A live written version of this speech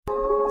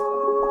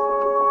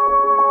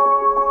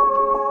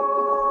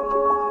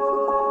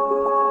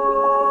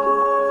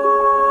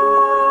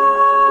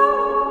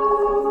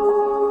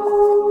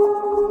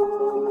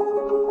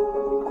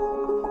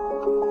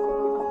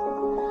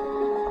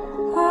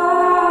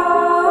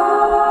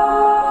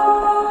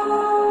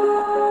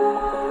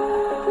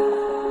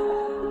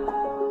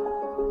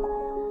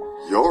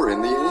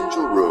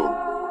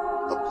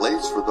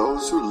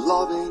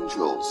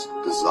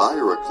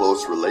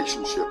close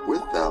relationship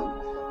with them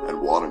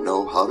and want to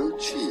know how to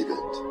achieve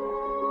it.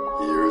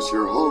 Here's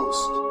your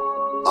host,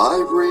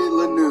 Ivory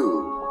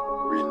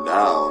Lanoux,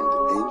 renowned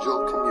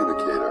angel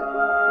communicator.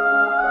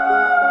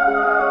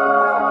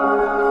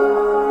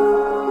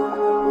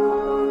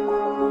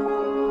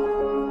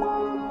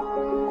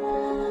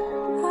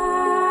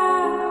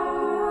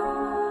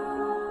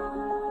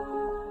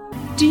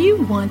 Do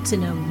you want to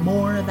know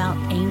more about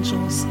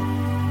angels?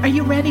 Are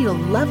you ready to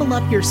level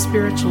up your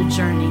spiritual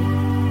journey?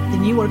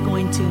 Then you are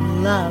going to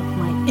love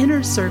my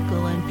Inner Circle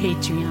on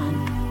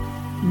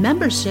Patreon.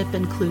 Membership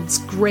includes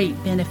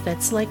great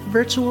benefits like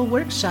virtual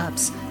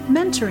workshops,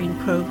 mentoring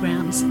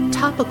programs,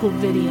 topical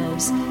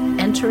videos,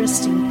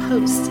 interesting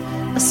posts,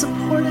 a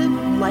supportive,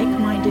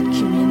 like-minded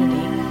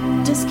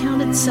community,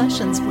 discounted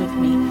sessions with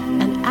me,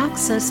 and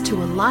access to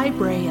a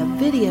library of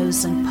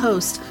videos and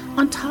posts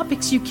on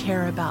topics you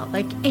care about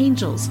like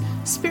angels,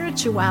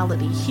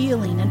 spirituality,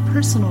 healing, and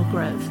personal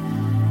growth.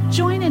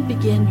 Join and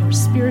begin your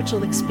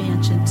spiritual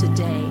expansion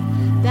today.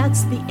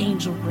 That's the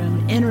Angel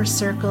Room Inner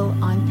Circle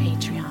on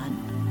Patreon.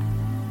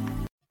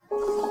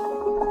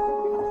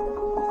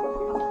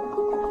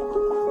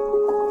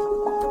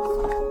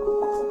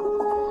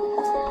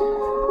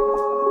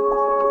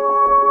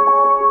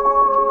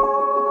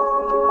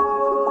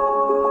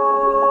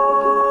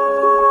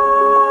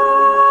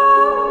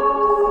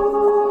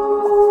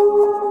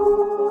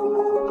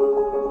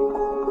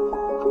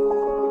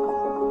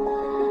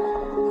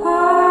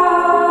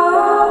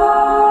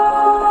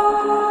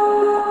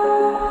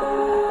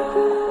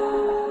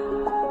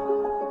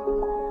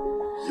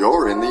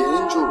 You're in the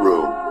Angel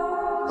Room,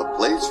 a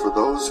place for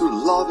those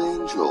who love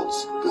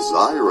angels,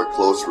 desire a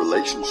close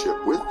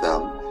relationship with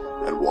them,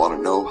 and want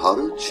to know how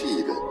to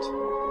achieve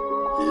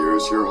it.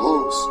 Here's your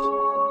host,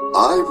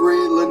 Ivory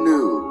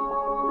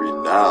Lanoux,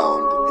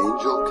 renowned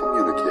angel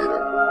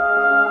communicator.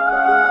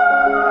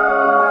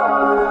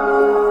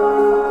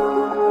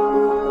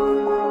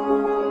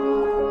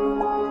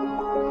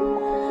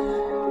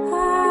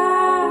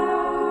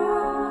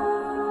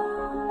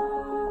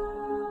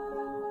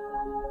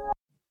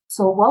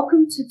 So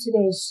welcome to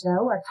today's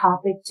show. Our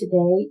topic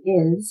today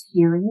is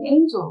hearing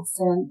angels,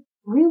 and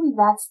really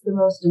that's the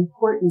most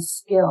important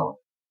skill.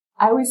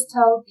 I always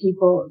tell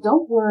people,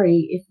 don't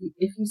worry if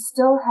you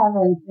still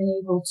haven't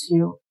been able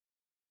to.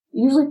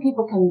 Usually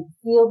people can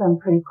feel them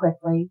pretty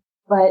quickly,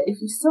 but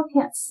if you still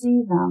can't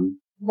see them,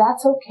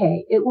 that's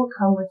okay. It will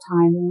come with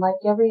time, and like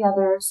every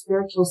other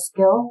spiritual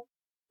skill,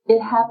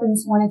 it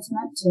happens when it's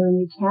meant to, and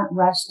you can't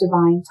rush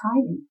divine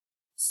timing.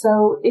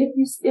 So if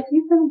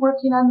you've been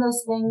working on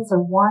those things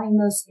or wanting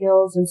those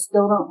skills and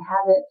still don't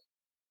have it,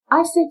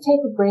 I say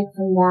take a break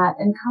from that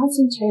and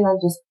concentrate on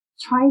just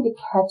trying to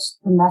catch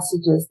the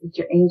messages that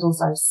your angels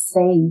are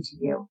saying to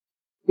you,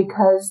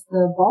 because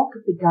the bulk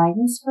of the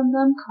guidance from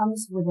them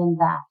comes within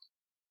that.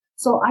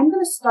 So I'm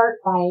going to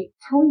start by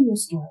telling you a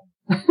story.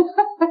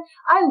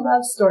 I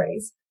love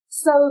stories.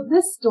 So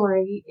this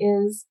story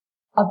is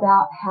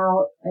about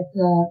how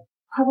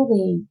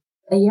probably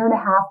a year and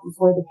a half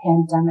before the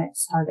pandemic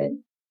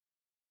started,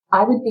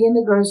 I would be in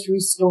the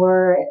grocery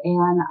store,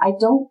 and I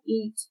don't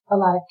eat a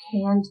lot of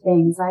canned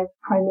things. I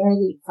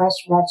primarily eat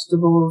fresh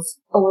vegetables,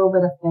 a little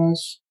bit of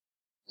fish,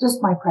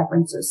 just my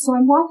preferences. So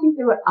I'm walking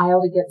through an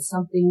aisle to get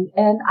something,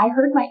 and I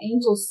heard my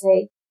angels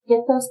say,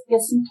 get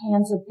some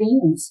cans of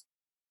beans.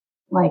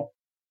 Like,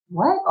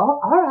 what? Oh,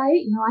 all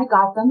right. I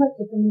got them. I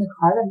put them in the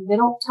cart. I mean, they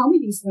don't tell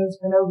me these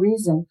things for no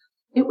reason.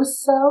 It was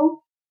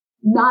so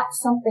not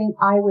something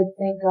I would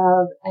think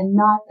of, and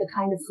not the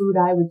kind of food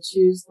I would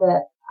choose,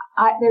 that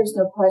there's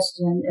no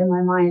question in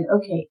my mind,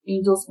 okay,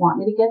 angels want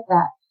me to get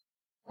that.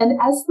 And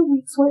as the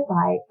weeks went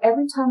by,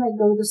 every time I'd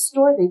go to the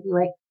store, they'd be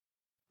like,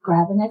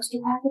 grab an extra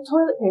pack of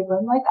toilet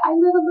paper. I'm like, I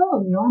live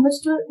alone. How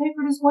much toilet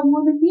paper does one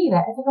woman need?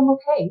 I think I'm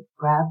okay.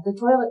 Grab the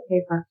toilet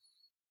paper.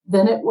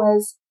 Then it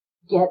was,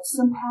 get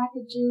some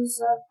packages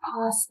of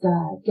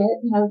pasta.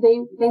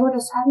 They were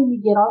just having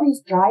me get all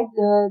these dried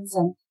goods,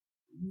 and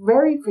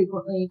very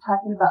frequently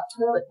talking about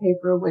toilet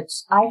paper, which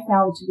I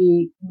found to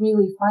be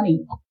really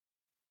funny.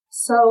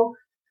 So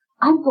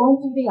I'm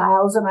going through the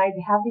aisles, and I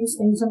have these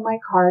things in my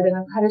cart, and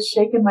I'm kind of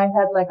shaking my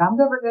head like I'm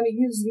never going to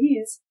use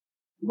these.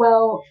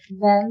 Well,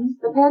 then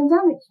the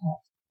pandemic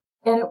hit,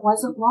 and it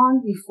wasn't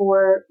long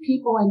before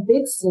people in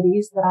big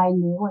cities that I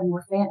knew and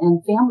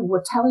family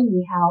were telling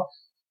me how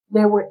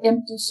there were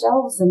empty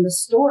shelves in the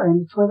store,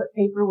 and the toilet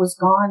paper was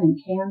gone and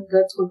canned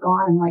goods were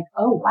gone. I'm like,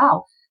 oh,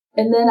 wow.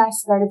 And then I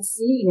started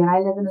seeing, and I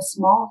live in a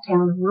small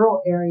town,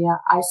 rural area,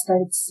 I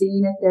started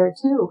seeing it there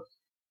too.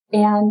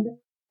 And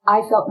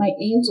I felt my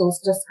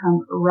angels just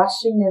come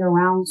rushing in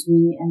around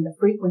me, and the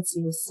frequency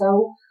was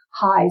so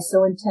high,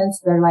 so intense.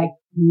 They're like,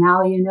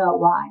 now you know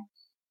why.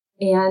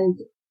 And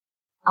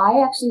I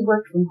actually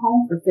worked from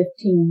home for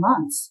 15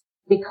 months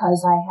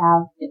because I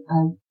have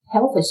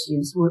health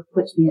issues which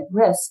put me at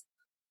risk,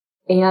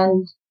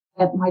 and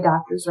at my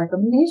doctor's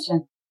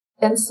recommendation.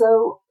 And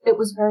so it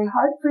was very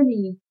hard for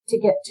me to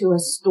get to a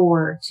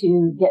store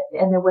and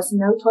there was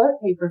no toilet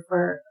paper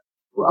for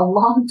a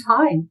long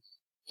time.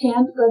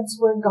 Canned goods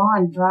were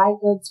gone. Dry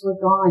goods were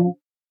gone.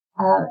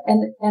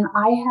 And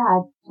I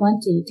had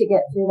plenty to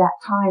get through that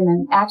time,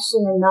 and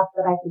actually enough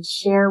that I could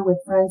share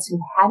with friends who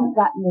hadn't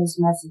gotten those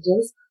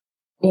messages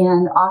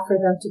and offer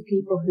them to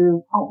people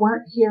who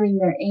weren't hearing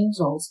their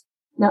angels.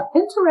 Now,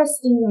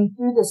 interestingly,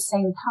 through the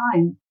same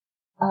time,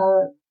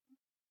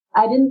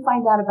 I didn't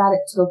find out about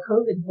it till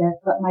COVID hit,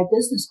 but my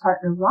business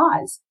partner,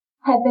 Roz,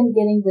 had been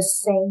getting the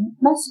same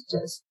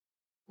messages.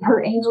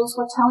 Her angels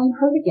were telling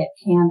her to get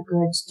canned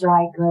goods,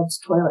 dry goods,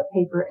 toilet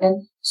paper,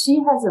 and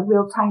she has a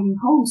real tiny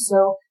home,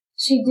 so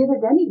she did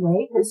it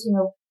anyway, because,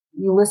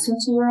 you listen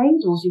to your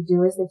angels, you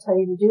do as they tell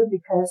you to do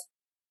because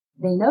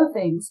they know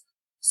things.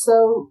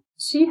 So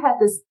she had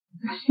this,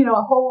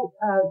 a whole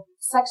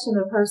section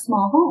of her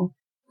small home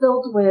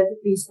filled with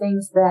these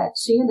things that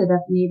she ended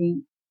up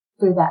needing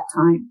through that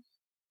time.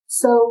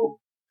 So,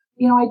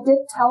 I did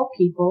tell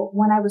people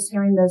when I was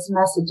hearing those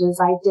messages,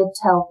 I did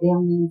tell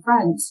family and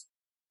friends,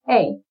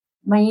 hey,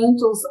 my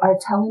angels are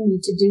telling me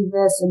to do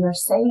this, and they're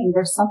saying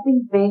there's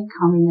something big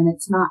coming and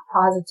it's not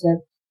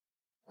positive.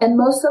 And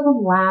most of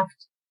them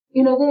laughed.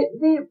 They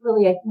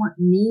really weren't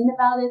mean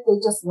about it. They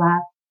just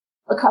laughed.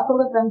 A couple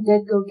of them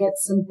did go get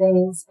some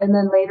things. And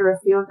then later, a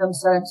few of them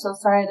said, I'm so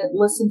sorry I didn't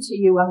listen to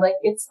you. I'm like,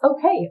 it's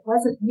okay. It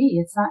wasn't me.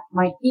 It's not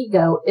my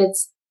ego.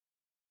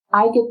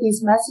 I get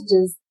these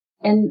messages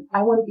and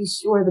I want to be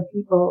sure the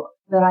people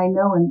that I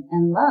know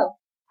and love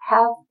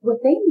have what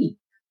they need.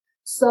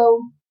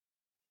 So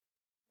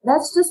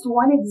that's just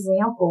one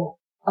example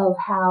of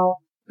how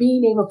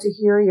being able to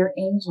hear your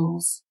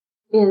angels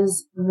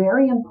is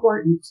very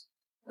important,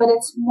 but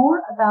it's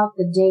more about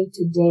the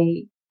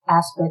day-to-day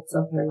aspects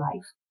of your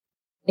life.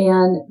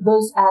 And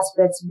those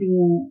aspects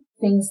being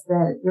things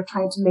that you're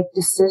trying to make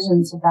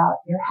decisions about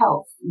your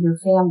health, your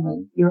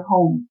family, your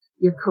home,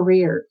 your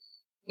career.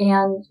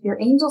 And your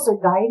angels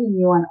are guiding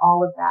you on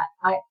all of that.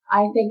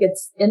 I think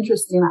it's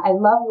interesting. I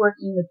love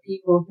working with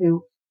people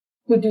who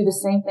do the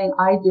same thing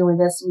I do with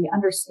this. We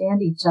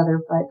understand each other,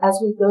 but as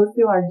we go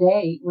through our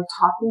day, we're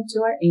talking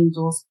to our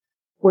angels.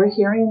 We're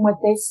hearing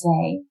what they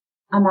say.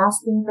 I'm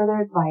asking for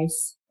their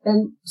advice.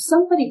 And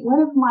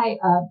one of my,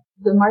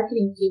 the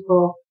marketing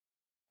people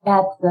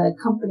at the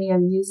company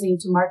I'm using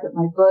to market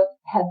my book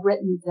had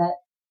written that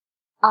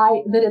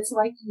it's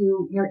like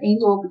your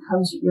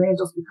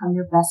angels become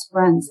your best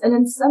friends. And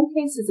in some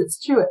cases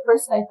it's true. At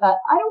first I thought,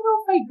 I don't know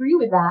if I agree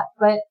with that,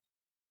 but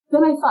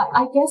then I thought,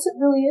 I guess it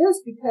really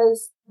is,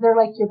 because they're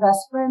like your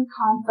best friend,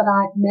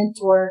 confidant,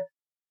 mentor,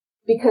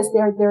 because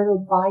they're there to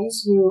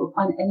advise you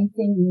on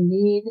anything you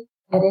need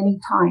at any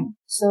time.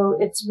 So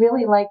it's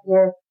really like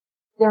they're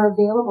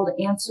available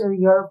to answer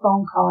your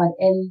phone call at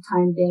any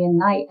time, day and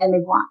night, and they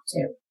want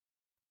to.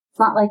 It's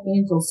not like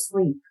angels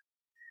sleep.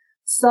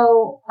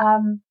 So,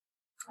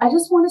 I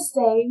just want to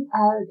say,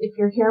 if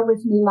you're here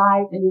with me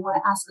live and you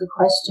want to ask a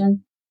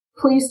question,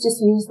 please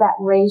just use that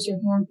raise your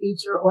hand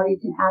feature, or you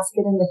can ask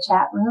it in the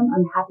chat room.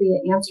 I'm happy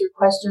to answer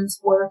questions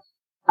for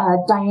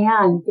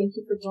Diane. Thank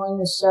you for joining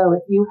the show.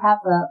 If you have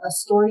a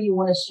story you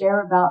want to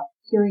share about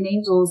hearing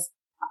angels,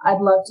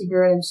 I'd love to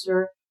hear it. I'm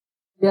sure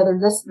the other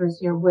listeners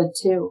here would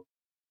too.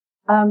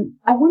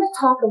 I want to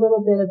talk a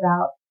little bit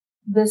about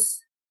this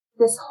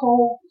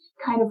whole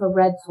kind of a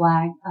red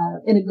flag,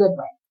 in a good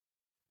way.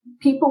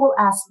 People will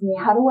ask me,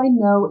 how do I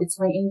know it's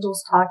my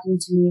angels talking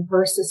to me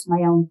versus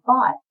my own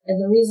thought?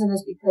 And the reason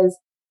is because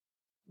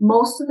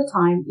most of the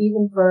time,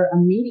 even for a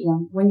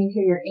medium, when you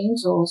hear your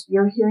angels,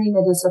 you're hearing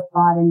it as a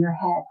thought in your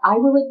head. I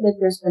will admit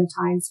there's been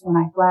times when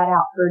I flat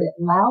out heard it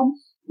loud,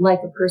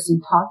 like a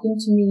person talking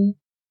to me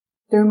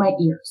through my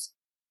ears,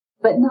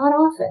 but not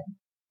often.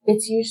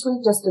 It's usually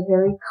just a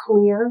very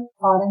clear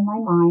thought in my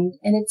mind,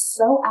 and it's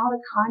so out of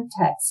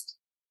context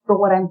for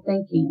what I'm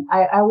thinking.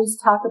 I always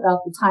talk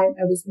about the time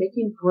I was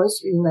making a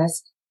grocery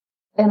list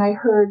and I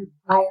heard,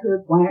 why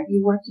aren't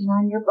you working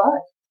on your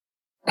book?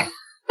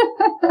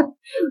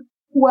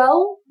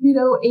 Well,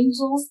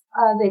 angels,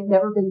 they've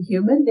never been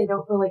human. They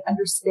don't really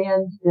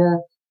understand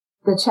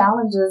the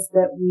challenges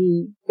that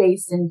we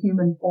face in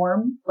human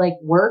form,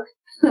 like work,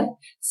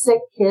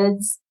 sick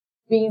kids,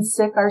 being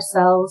sick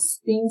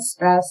ourselves, being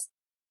stressed,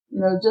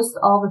 just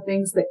all the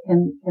things that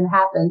can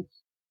happen.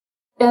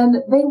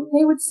 And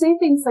they would say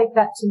things like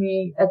that to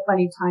me at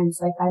funny times.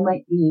 Like I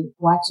might be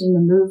watching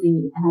a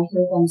movie and I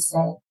hear them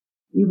say,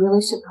 you really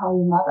should call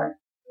your mother.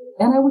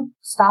 And I would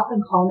stop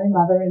and call my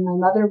mother, and my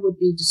mother would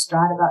be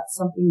distraught about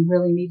something,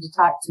 really need to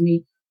talk to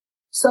me.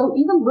 So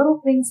even little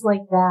things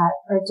like that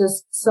are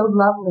just so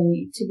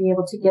lovely to be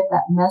able to get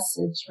that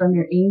message from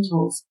your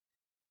angels.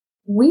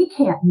 We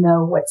can't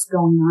know what's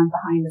going on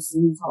behind the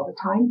scenes all the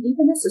time.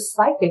 Even as a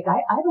psychic,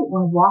 I don't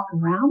want to walk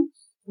around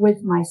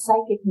with my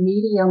psychic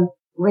medium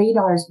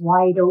radars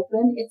wide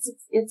open.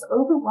 It's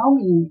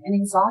overwhelming and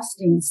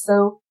exhausting.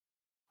 So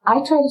I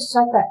try to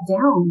shut that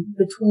down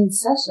between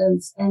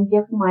sessions and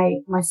give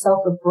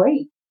myself a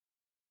break.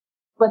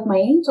 But my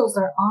angels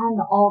are on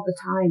all the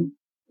time.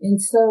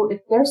 And so if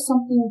there's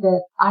something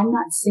that I'm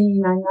not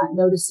seeing, I'm not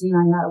noticing,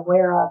 I'm not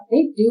aware of,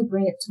 they do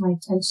bring it to my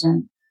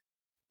attention.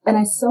 And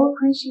I so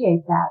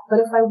appreciate that. But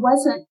if I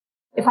wasn't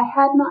If I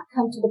had not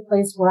come to the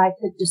place where I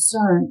could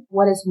discern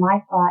what is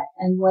my thought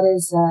and what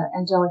is an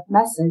angelic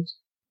message,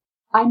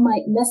 I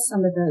might miss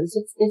some of those.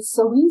 It's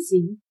so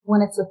easy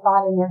when it's a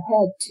thought in their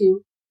head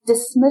to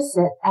dismiss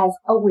it as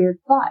a weird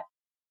thought.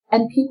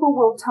 And people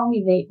will tell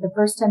me the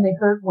first time they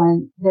heard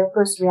one, their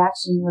first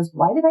reaction was,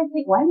 why am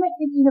I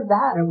thinking of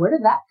that? Or where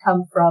did that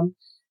come from?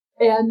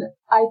 And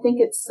I think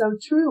it's so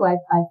true. I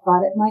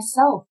thought it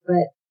myself,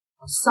 but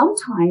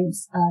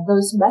sometimes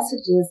those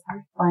messages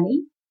are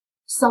funny.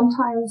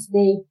 Sometimes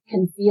they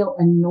can feel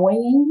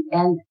annoying,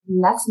 and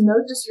that's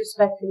no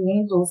disrespect to the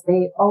angels.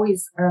 They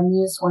always are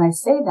amused when I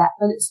say that,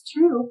 but it's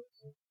true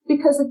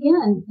because,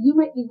 again, you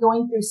might be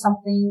going through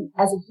something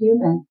as a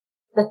human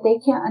that they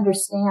can't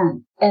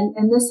understand.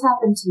 And this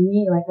happened to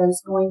me, like I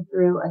was going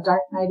through a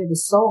dark night of the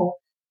soul,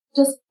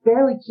 just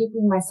barely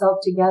keeping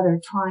myself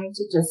together, trying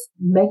to just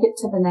make it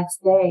to the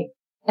next day.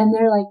 And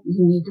they're like,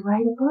 you need to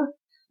write a book.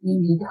 You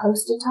need to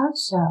host a talk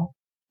show.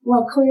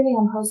 Well, clearly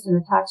I'm hosting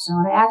a talk show,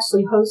 and I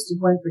actually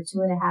hosted one for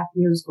 2.5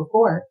 years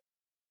before.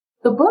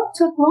 The book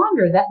took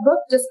longer. That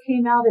book just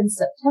came out in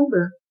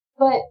September,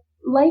 but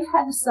life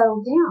had to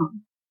settle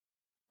down.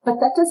 But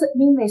that doesn't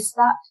mean they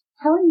stopped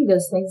telling me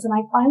those things, and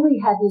I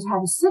finally had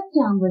to sit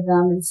down with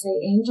them and say,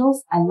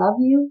 angels, I love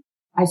you.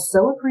 I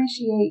so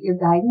appreciate your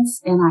guidance,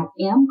 and I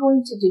am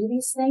going to do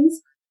these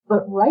things,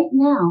 but right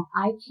now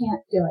I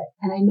can't do it.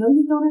 And I know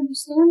you don't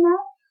understand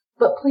that,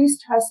 but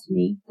please trust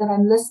me that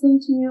I'm listening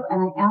to you and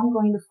I am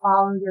going to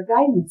follow your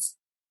guidance.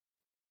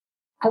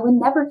 I would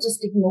never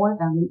just ignore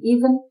them. And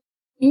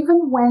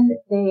even when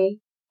they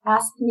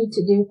ask me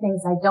to do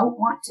things I don't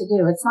want to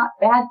do, it's not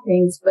bad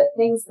things, but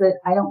things that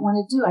I don't want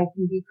to do, I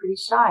can be pretty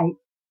shy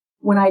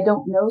when I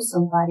don't know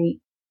somebody.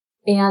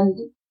 And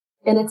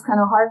it's kind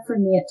of hard for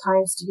me at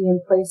times to be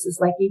in places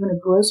like even a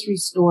grocery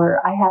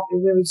store. I have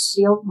to really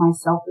shield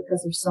myself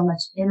because there's so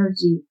much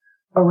energy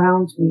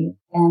around me,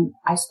 and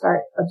I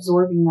start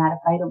absorbing that if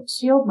I don't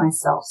shield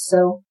myself.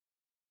 So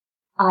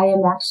I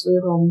am actually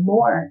a little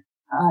more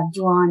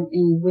drawn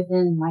in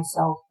within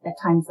myself at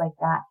times like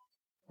that.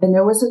 And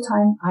there was a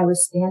time I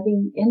was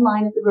standing in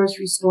line at the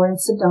grocery store in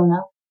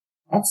Sedona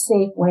at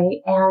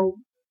Safeway, and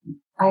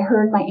I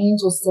heard my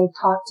angels say,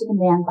 talk to the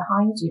man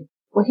behind you.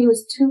 Well, he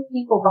was 2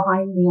 people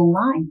behind me in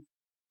line.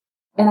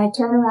 And I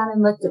turned around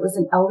and looked. It was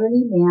an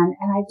elderly man,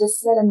 and I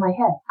just said in my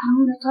head, I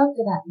don't want to talk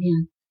to that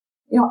man.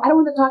 I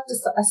don't want to talk to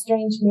a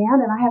strange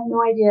man, and I have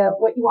no idea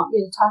what you want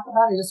me to talk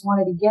about. I just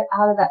wanted to get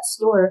out of that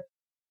store.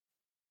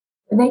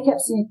 And they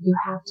kept saying, you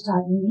have to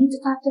talk. You need to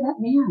talk to that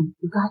man.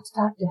 You got to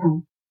talk to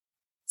him.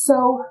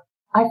 So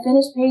I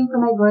finished paying for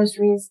my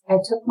groceries.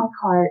 I took my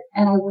cart,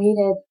 and I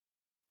waited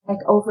like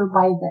over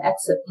by the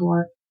exit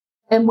door.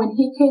 And when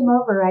he came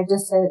over, I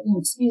just said,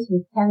 excuse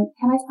me, can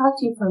I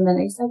talk to you for a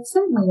minute? He said,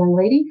 certainly, young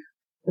lady,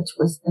 which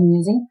was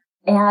amusing.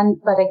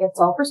 But I guess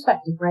all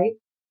perspective, right?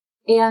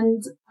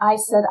 And I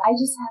said, I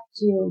just have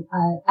to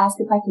ask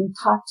if I can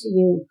talk to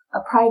you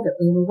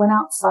privately. We went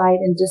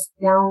outside and just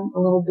down a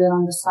little bit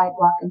on the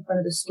sidewalk in front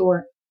of the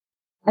store.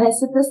 And I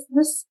said,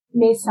 this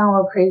may sound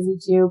a little crazy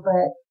to you,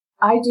 but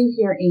I do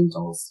hear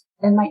angels.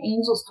 And my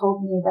angels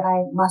told me that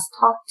I must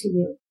talk to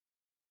you.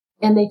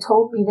 And they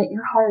told me that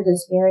your heart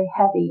is very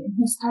heavy. And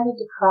he started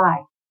to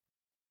cry.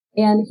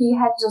 And he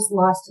had just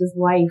lost his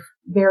wife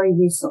very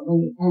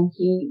recently, and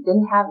he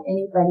didn't have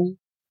anybody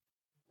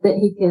that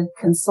he could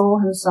console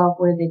himself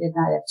with. They did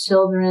not have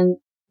children.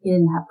 He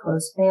didn't have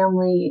close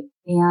family.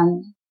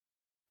 And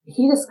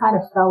he just kind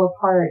of fell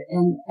apart.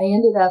 And I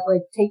ended up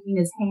like taking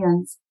his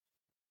hands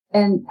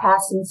and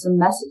passing some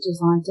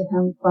messages on to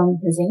him from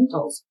his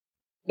angels.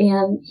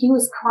 And he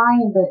was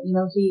crying, but,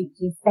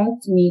 he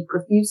thanked me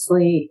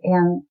profusely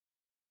and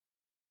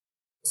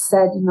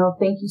said,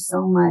 thank you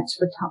so much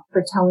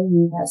for telling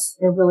me this.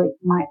 It really,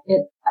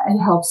 it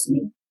helps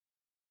me.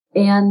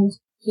 And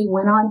he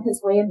went on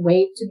his way and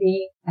waved to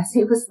me as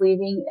he was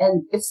leaving.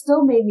 And it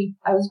still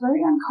I was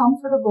very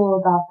uncomfortable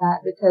about that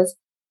because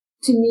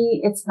to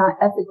me, it's not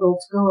ethical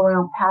to go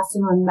around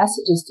passing on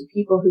messages to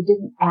people who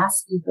didn't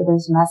ask you for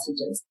those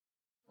messages.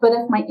 But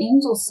if my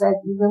angel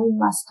said, you really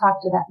must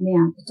talk to that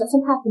man, it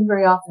doesn't happen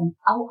very often.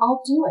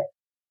 I'll do it.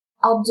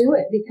 I'll do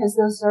it because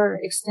those are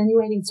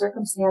extenuating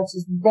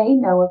circumstances they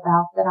know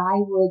about that I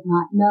would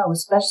not know,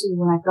 especially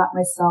when I've got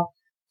myself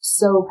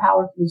so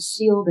powerfully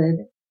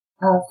shielded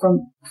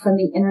from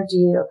the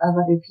energy of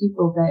other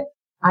people that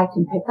I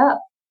can pick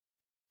up.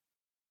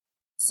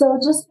 So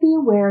just be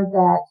aware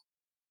that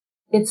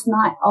it's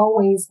not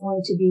always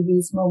going to be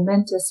these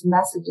momentous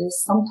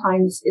messages.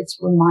 Sometimes it's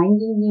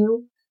reminding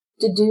you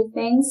to do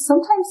things.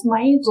 Sometimes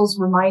my angels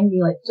remind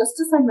me, like just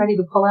as I'm ready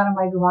to pull out of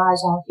my garage,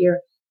 I'll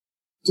hear,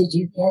 did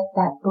you get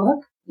that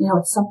book?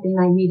 It's something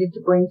I needed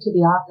to bring to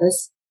the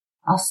office.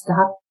 I'll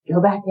stop, go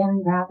back in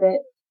and grab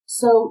it.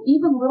 So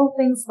even little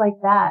things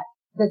like that,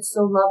 that's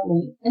so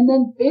lovely. And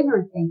then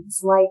bigger things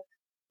like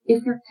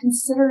if you're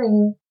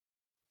considering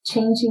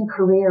changing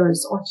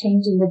careers or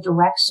changing the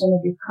direction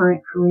of your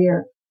current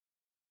career,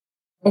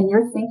 and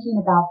you're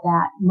thinking about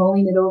that,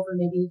 mulling it over,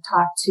 maybe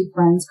talk to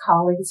friends,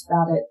 colleagues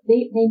about it,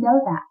 they know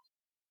that.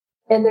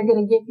 and they're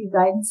going to give you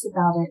guidance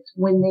about it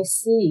when they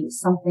see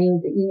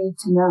something that you need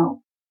to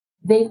know.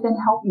 They've been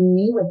helping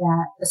me with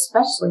that,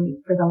 especially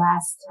for the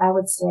last, I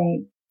would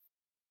say,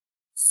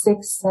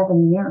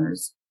 6-7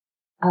 years,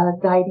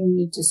 guiding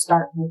me to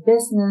start my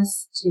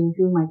business, to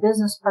who my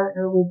business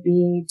partner would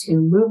be, to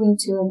moving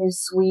to a new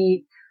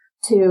suite,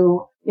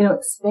 to,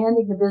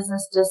 expanding the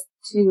business, just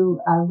to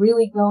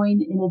really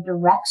going in a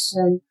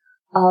direction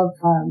of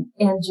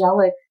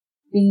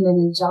being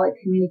an angelic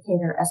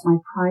communicator as my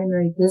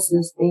primary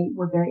business. They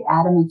were very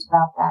adamant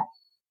about that.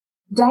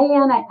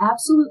 Diane, I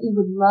absolutely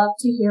would love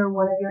to hear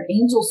one of your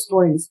angel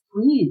stories.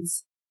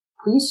 Please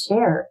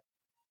share.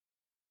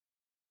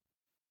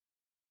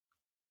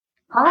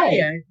 Hi.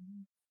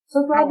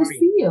 So glad to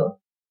see you.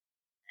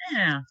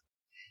 Yeah,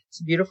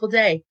 it's a beautiful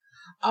day.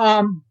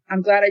 I'm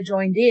glad I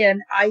joined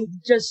in. I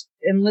just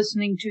am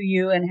listening to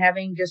you and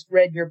having just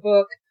read your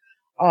book.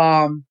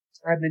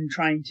 I've been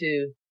trying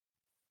to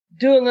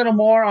do a little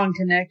more on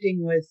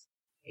connecting with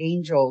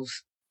angels.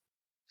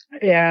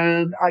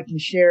 And I can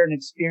share an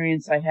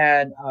experience I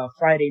had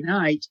Friday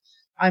night.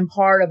 I'm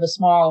part of a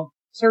small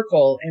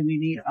circle, and we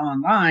meet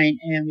online,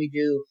 and we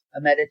do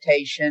a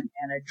meditation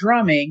and a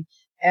drumming.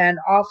 And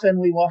often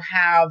we will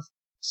have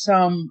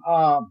some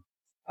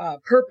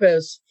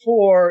purpose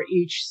for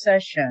each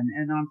session.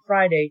 And on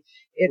Friday,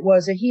 it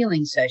was a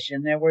healing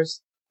session. There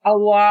was a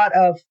lot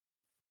of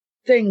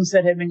things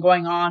that had been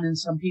going on in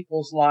some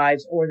people's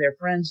lives or their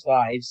friends'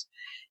 lives.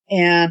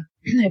 And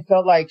it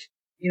felt like,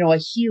 a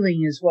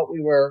healing is what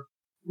we were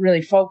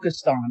really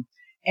focused on.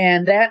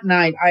 And that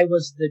night I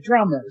was the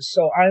drummer.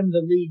 So I'm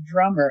the lead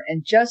drummer.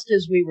 And just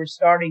as we were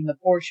starting the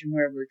portion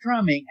where we're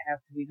drumming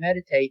after we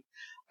meditate,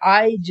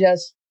 I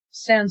just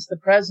sensed the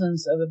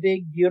presence of a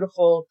big,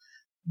 beautiful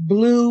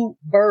blue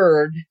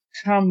bird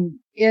come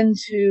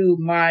into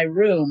my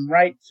room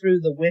right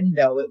through the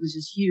window. It was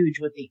just huge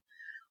with the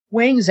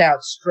wings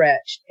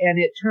outstretched, and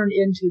it turned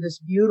into this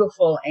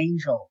beautiful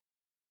angel.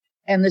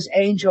 And this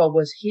angel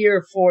was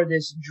here for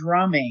this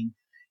drumming.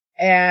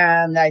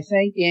 And I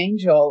thanked the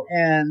angel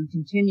and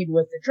continued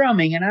with the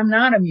drumming. And I'm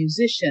not a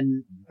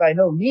musician by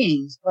no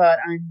means, but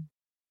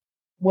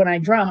when I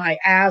drum, I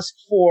ask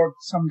for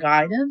some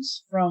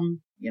guidance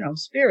from,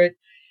 spirit.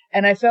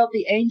 And I felt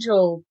the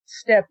angel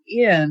step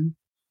in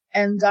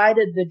and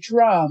guided the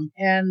drum.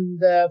 And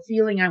the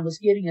feeling I was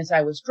getting as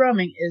I was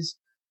drumming is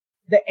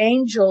the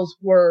angels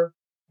were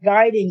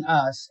guiding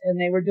us,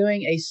 and they were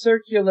doing a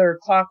circular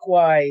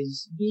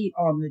clockwise beat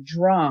on the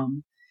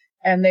drum.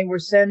 And they were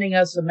sending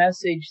us a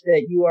message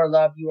that you are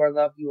loved, you are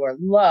loved, you are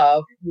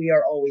loved. We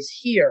are always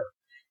here.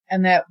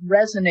 And that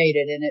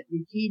resonated, and it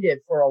repeated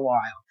for a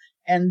while.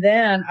 And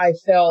then I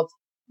felt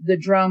the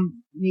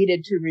drum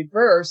needed to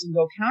reverse and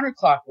go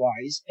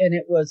counterclockwise. And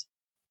it was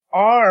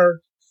our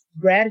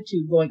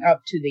gratitude going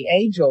up to the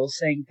angels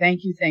saying,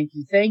 thank you, thank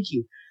you, thank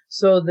you.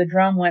 So the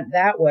drum went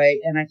that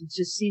way, and I could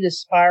just see the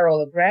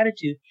spiral of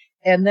gratitude.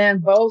 And then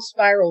both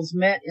spirals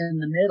met in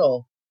the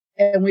middle,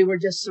 and we were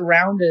just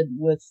surrounded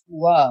with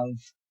love.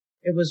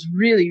 It was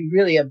really,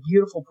 really a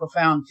beautiful,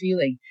 profound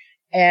feeling.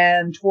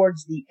 And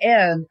towards the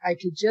end, I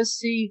could just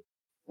see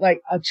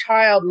like a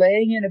child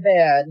laying in a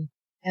bed,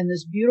 and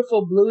this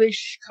beautiful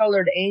bluish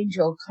colored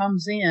angel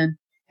comes in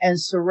and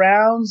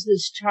surrounds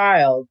this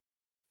child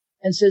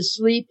and says,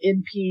 sleep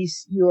in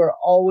peace. You are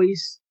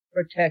always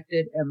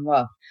protected and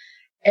loved.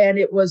 And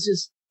it was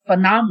just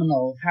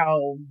phenomenal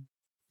how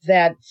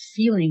that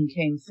feeling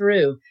came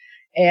through.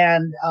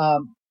 And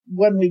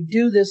when we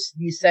do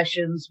these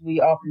sessions, we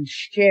often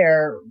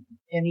share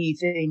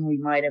anything we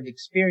might have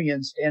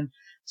experienced. And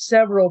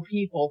several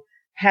people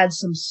had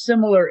some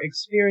similar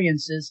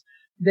experiences.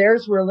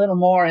 Theirs were a little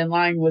more in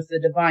line with the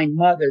Divine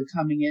Mother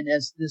coming in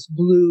as this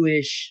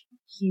bluish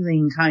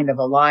healing kind of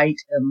a light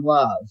and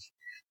love.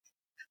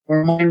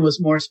 Where mine was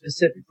more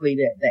specifically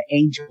the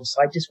angels.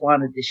 So I just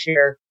wanted to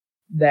share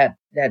that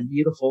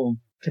beautiful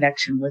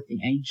connection with the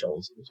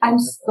angels. I'm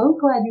so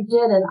glad you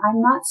did, and I'm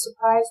not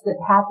surprised it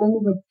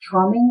happened with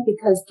drumming,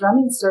 because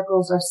drumming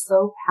circles are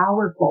so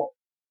powerful.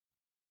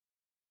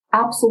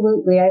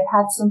 Absolutely. I've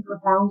had some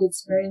profound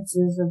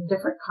experiences of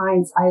different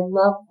kinds. I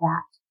love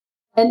that.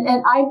 And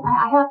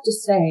I have to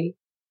say,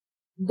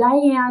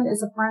 Diane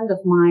is a friend of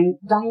mine.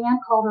 Diane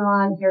called her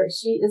on here.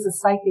 She is a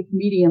psychic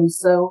medium,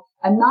 so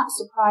I'm not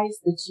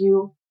surprised that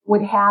you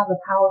would have a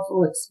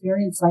powerful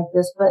experience like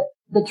this. But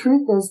the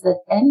truth is that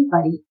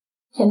anybody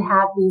can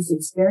have these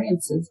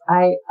experiences.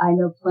 I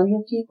know plenty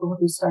of people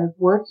who started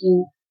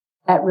working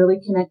at really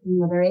connecting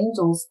with their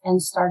angels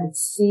and started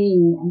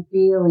seeing and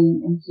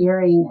feeling and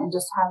hearing and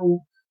just having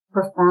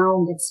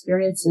profound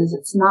experiences.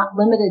 It's not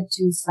limited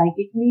to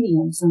psychic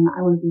mediums, and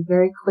I want to be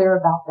very clear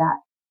about that.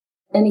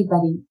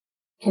 Anybody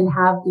can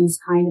have these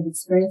kind of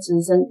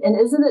experiences. And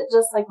isn't it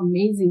just like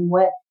amazing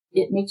what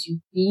it makes you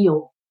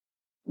feel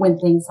when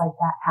things like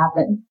that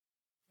happen?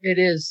 It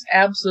is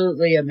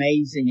absolutely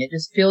amazing. It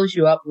just fills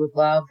you up with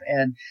love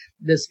and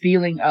this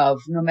feeling of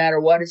no matter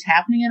what is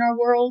happening in our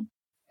world,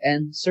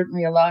 and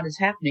certainly a lot is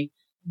happening,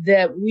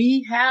 that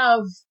we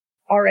have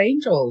our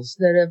angels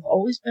that have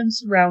always been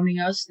surrounding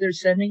us. They're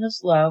sending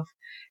us love,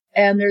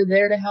 and they're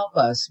there to help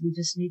us. We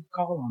just need to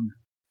call on them.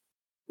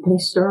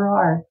 They sure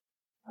are.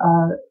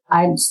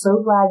 I'm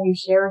so glad you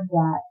shared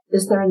that.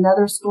 Is there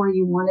another story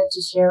you wanted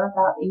to share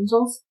about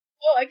angels?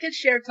 Oh, I could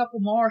share a couple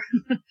more.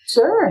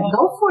 Sure,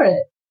 go for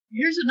it.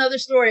 Here's another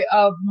story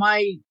of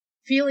my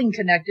feeling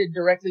connected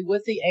directly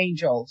with the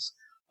angels.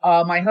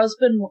 My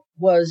husband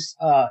was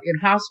in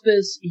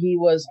hospice. He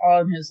was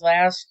on his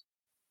last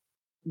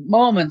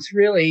moments,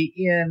 really,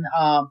 in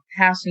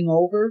passing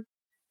over.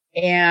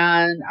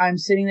 And I'm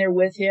sitting there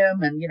with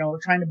him and,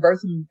 trying to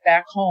birth him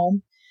back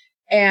home.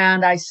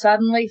 And I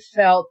suddenly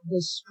felt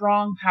this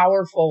strong,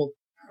 powerful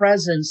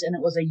presence, and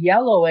it was a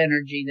yellow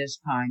energy this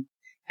time.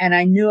 And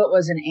I knew it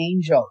was an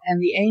angel.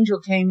 And the angel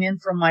came in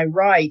from my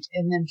right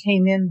and then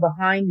came in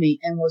behind me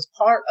and was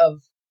part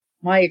of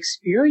my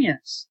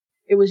experience.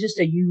 It was just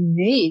a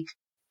unique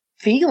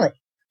feeling.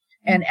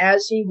 And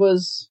as he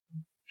was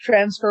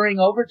transferring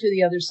over to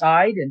the other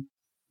side, and,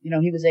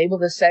 he was able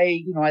to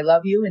say, I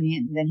love you.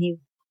 And then he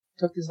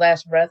took his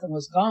last breath and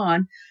was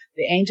gone.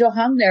 The angel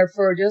hung there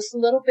for just a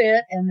little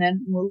bit and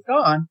then moved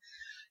on.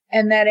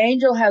 And that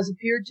angel has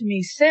appeared to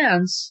me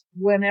since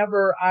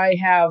whenever I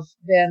have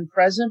been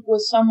present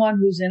with someone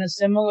who's in a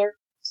similar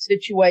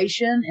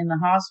situation in the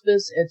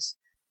hospice.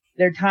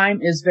 Their time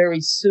is very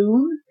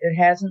soon. It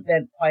hasn't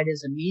been quite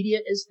as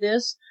immediate as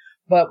this,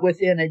 but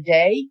within a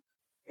day,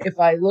 if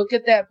I look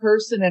at that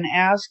person and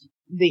ask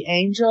the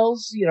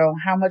angels,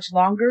 how much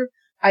longer,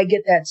 I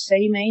get that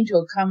same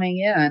angel coming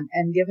in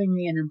and giving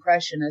me an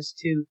impression as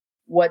to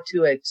what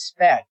to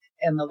expect.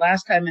 And the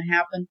last time it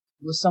happened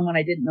was someone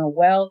I didn't know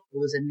well. It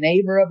was a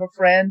neighbor of a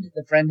friend.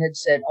 The friend had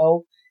said,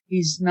 oh,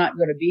 he's not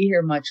going to be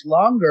here much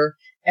longer.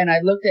 And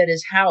I looked at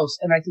his house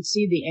and I could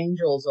see the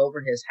angels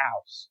over his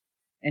house.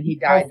 And he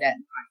died that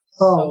night.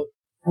 Oh,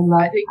 so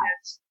I think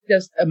that's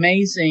just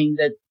amazing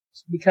that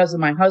because of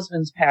my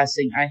husband's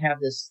passing, I have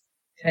this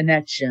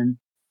connection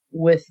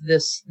with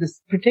this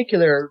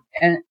particular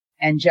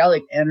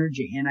angelic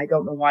energy. And I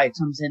don't know why it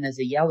comes in as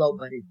a yellow,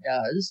 but it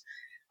does.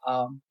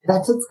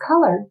 That's its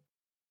color.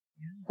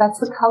 That's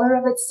the color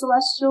of its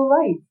celestial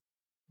light.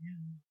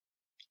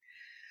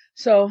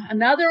 So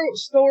another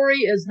story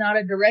is not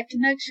a direct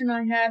connection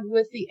I had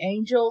with the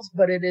angels,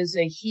 but it is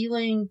a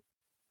healing.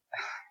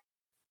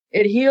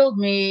 It healed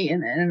me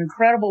in an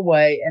incredible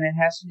way, and it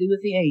has to do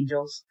with the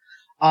angels.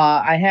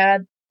 I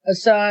had a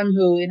son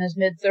who in his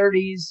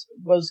mid-30s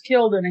was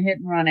killed in a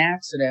hit-and-run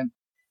accident,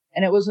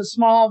 and it was a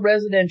small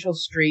residential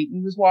street.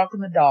 He was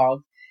walking the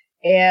dog.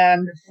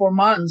 And for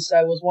months,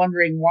 I was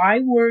wondering, why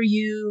were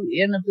you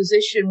in a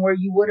position where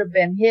you would have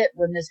been hit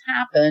when this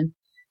happened?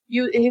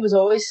 He was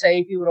always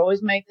safe. He would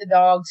always make the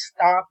dog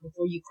stop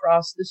before you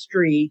crossed the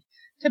street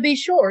to be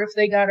sure if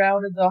they got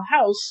out of the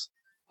house,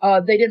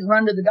 they didn't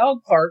run to the dog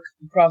park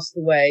across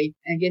the way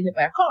and get hit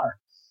by a car.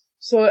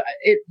 So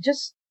it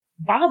just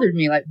bothered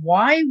me. Like,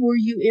 why were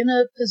you in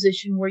a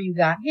position where you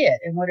got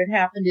hit? And what had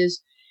happened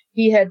is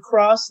he had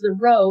crossed the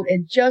road,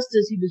 and just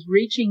as he was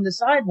reaching the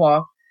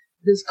sidewalk,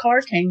 this car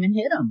came and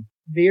hit him,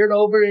 veered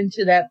over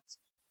into that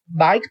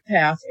bike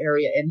path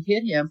area and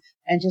hit him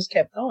and just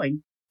kept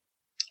going.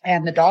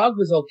 And the dog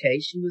was okay.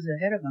 She was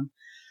ahead of him.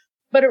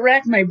 But it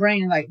racked my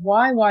brain like,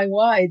 why?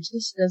 It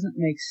just doesn't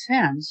make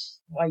sense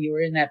why you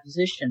were in that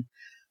position.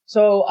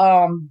 So,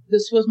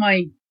 this was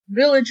my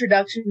real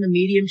introduction to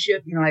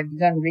mediumship. I've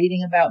begun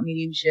reading about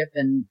mediumship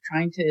and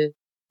trying to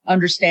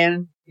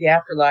understand the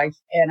afterlife.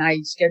 And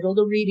I scheduled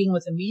a reading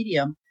with a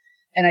medium,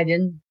 and I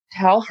didn't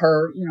tell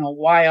her,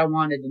 why I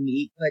wanted to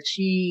meet, but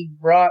she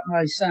brought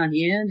my son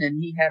in and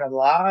he had a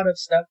lot of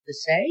stuff to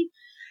say.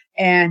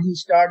 And he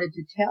started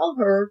to tell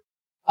her,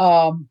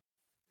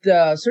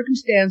 the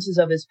circumstances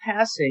of his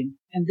passing.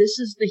 And this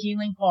is the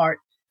healing part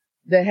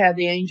that had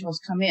the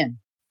angels come in.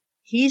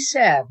 He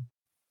said,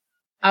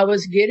 I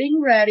was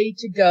getting ready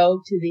to go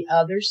to the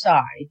other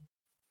side,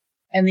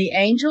 and the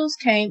angels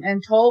came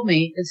and told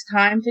me it's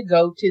time to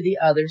go to the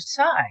other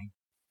side.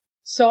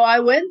 So I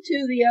went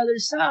to the other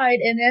side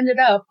and ended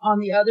up on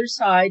the other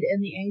side,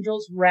 and the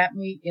angels wrapped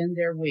me in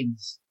their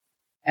wings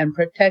and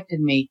protected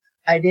me.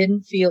 I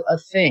didn't feel a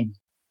thing.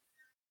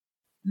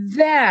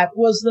 That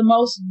was the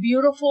most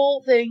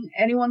beautiful thing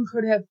anyone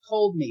could have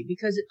told me,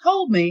 because it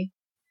told me,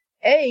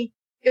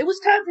 it was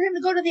time for him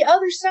to go to the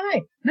other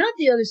side, not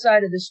the other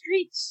side of the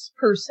streets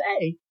per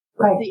se,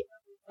 but the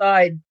other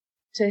side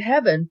to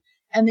heaven.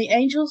 And the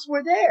angels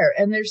were there,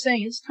 and they're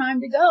saying it's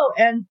time to go.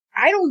 And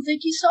I don't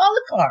think he saw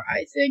the car.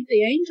 I think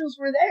the angels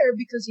were there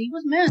because he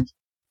was meant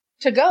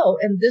to go,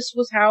 and this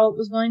was how it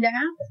was going to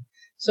happen.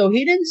 So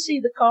he didn't see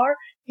the car.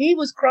 He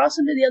was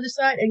crossing to the other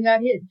side and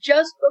got hit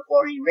just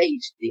before he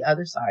reached the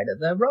other side of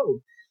the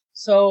road.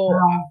 So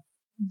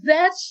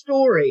that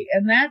story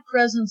and that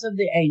presence of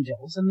the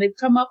angels, and they've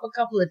come up a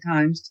couple of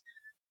times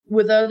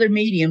with other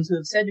mediums who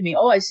have said to me,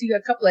 I see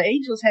a couple of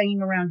angels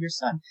hanging around your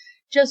son,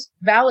 just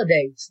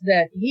validates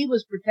that he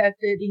was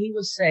protected, he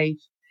was safe,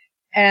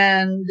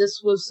 and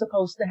this was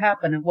supposed to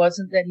happen. It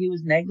wasn't that he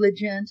was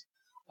negligent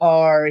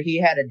or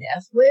he had a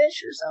death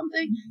wish or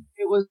something.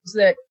 It was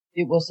that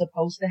it was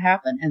supposed to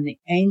happen, and the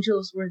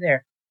angels were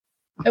there.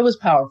 It was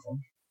powerful.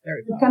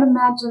 Very You powerful. can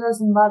imagine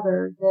as a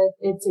mother that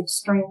it's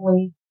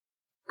extremely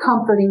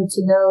comforting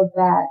to know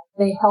that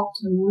they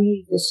helped him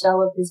leave the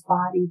shell of his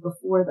body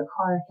before the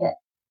car hit.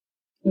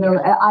 You know,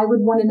 I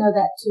would want to know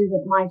that too,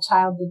 that my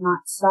child did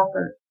not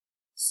suffer.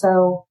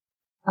 So,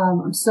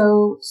 I'm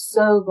so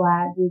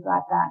glad you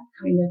got that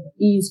kind of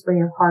ease for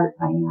your heart,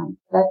 Diane.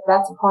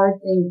 That's a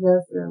hard thing to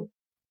go through.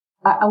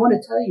 I want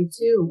to tell you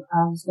too,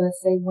 I was going to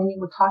say, when you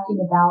were talking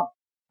about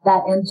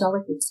that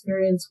angelic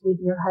experience with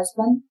your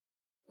husband,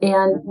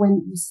 and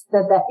when you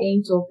said that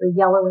angel, the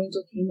yellow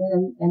angel came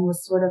in and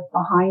was sort of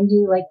behind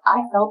you, like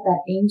I felt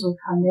that angel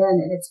come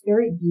in, and it's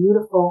very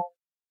beautiful,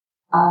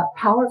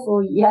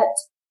 powerful yet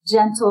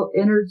gentle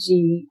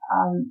energy,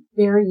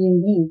 very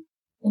unique,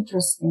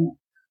 interesting.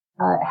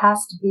 It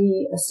has to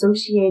be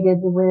associated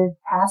with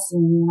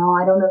passing. You know,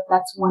 I don't know if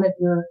that's one of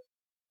your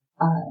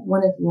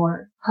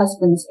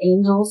husband's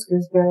angels,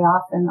 because very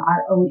often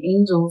our own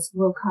angels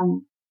will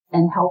come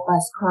and help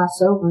us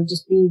cross over,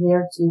 just be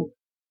there to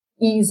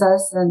ease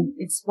us and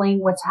explain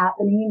what's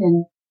happening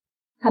and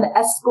kind of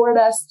escort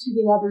us to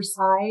the other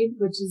side,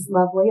 which is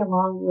lovely,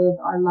 along with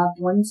our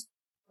loved ones.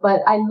 But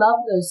I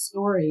love those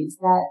stories.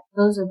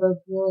 Those are both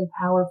really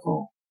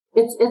powerful.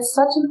 It's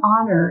such an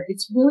honor.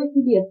 It's really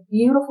can be a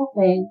beautiful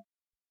thing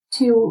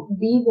to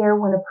be there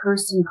when a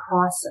person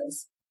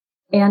crosses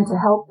and to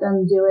help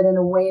them do it in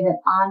a way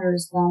that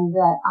honors them,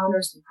 that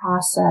honors the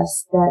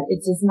process, that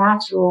it's as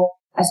natural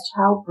as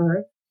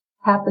childbirth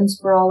happens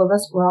for all of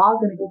us. We're all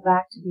going to go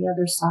back to the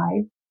other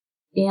side.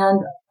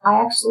 And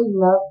I actually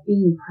love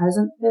being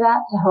present for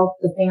that, to help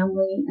the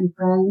family and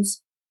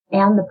friends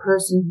and the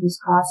person who's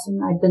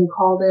crossing. I've been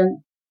called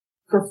in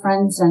for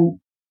friends and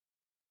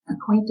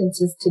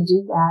acquaintances to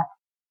do that.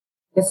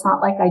 It's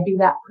not like I do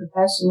that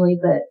professionally,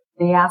 but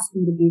they ask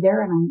me to be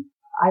there, and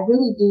I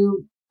really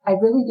do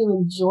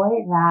enjoy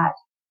that,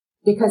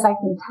 because I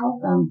can tell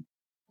them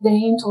the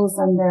angels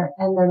and their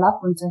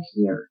loved ones are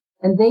here.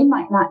 And they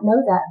might not know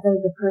that, though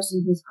the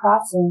person who's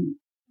crossing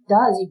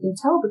does. You can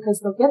tell, because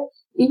they'll get,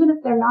 even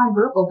if they're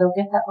nonverbal, they'll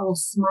get that little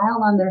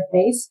smile on their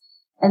face,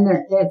 and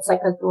it's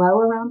like a glow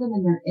around them,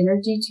 and their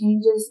energy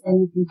changes,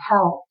 and you can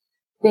tell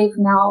they've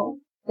now,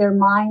 their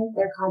mind,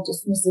 their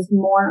consciousness is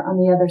more on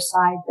the other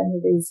side than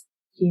it is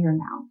here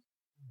now.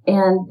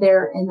 And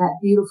they're in that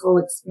beautiful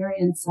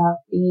experience of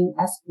being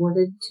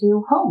escorted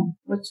to home,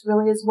 which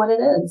really is what it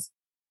is.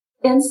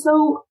 And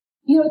so,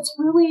 you know, it's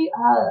really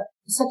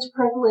such a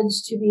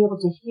privilege to be able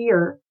to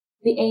hear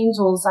the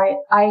angels.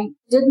 I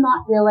did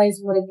not realize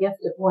what a gift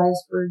it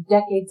was. For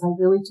decades, I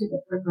really took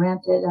it for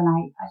granted, and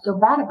I feel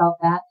bad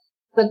about that.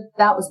 But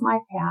that was my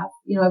path.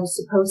 You know, I was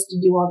supposed to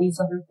do all these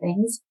other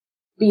things,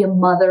 be a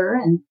mother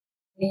and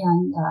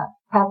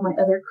have my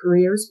other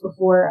careers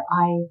before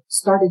I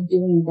started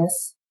doing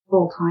this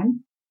full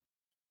time.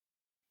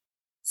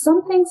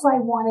 Some things I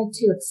wanted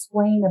to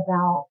explain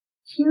about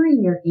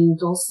hearing your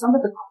angels, some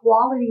of the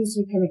qualities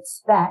you can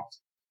expect,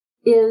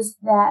 is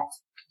that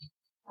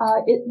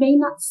it may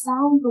not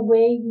sound the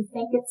way you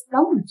think it's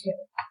going to.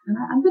 And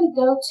I'm going to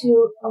go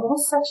to a little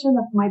section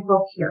of my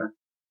book here,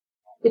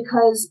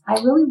 because I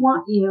really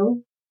want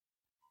you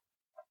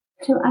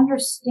to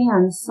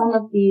understand some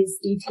of these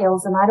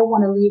details, and I don't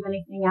want to leave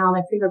anything out.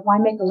 I figured, why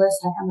make a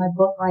list? I have my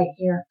book right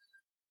here.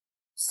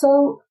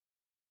 So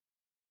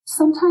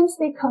sometimes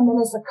they come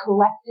in as a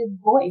collective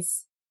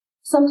voice.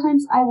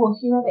 Sometimes I will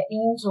hear the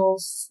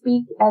angels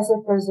speak as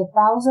if there's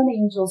 1,000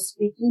 angels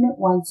speaking at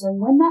once.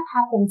 And when that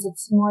happens,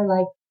 it's more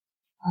like,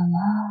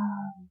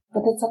 hello.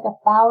 But it's like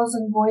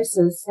 1,000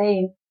 voices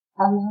saying,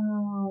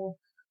 hello.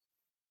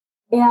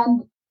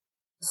 And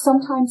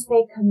sometimes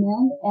they come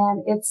in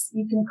and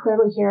you can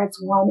clearly hear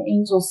it's one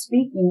angel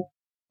speaking,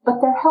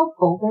 but they're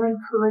helpful, they're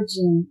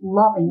encouraging,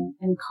 loving,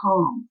 and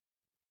calm.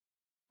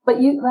 But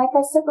like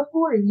I said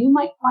before, you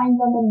might find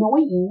them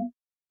annoying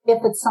if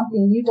it's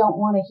something you don't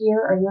want to hear,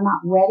 or you're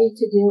not ready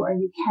to do, or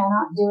you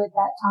cannot do at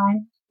that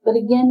time. But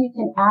again, you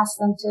can ask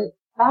them to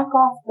back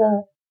off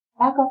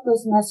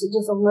those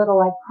messages a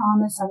little. I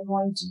promise I'm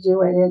going to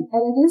do it. And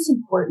it is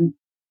important.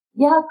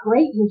 Yeah,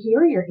 great, you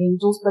hear your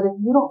angels, but if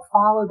you don't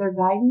follow their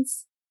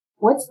guidance,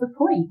 what's the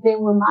point? They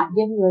will not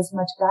give you as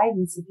much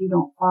guidance if you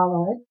don't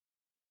follow it.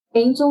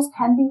 Angels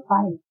can be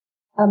funny.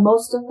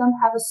 Most of them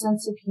have a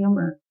sense of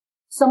humor.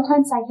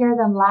 Sometimes I hear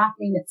them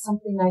laughing at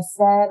something I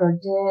said or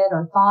did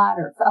or thought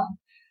or felt.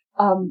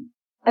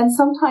 And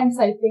sometimes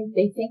I think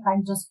they think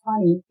I'm just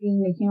funny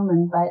being a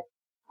human, but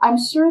I'm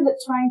sure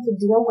that trying to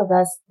deal with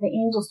us, the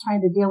angels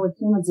trying to deal with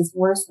humans, is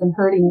worse than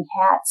herding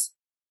cats.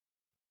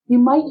 You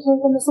might hear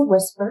them as a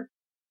whisper.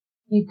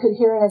 You could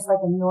hear it as like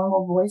a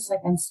normal voice,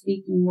 like I'm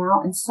speaking now.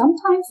 And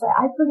sometimes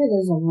I've heard it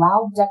as a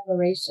loud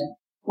declaration.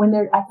 When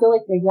I feel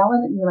like they're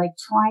yelling at me, like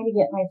trying to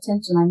get my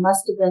attention. I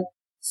must have been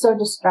so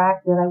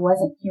distracted I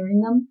wasn't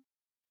hearing them.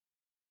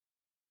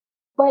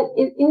 But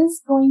it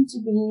is going to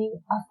be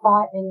a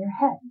thought in your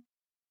head.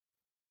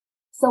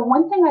 So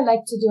one thing I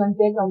like to do, I'm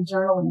big on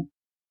journaling.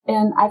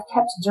 And I've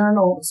kept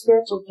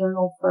spiritual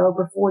journal for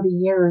over 40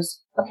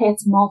 years. Okay,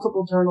 it's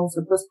multiple journals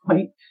at this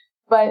point.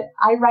 But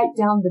I write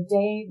down the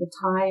day, the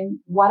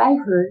time, what I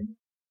heard,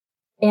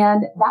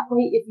 And that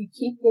way, if you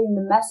keep getting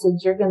the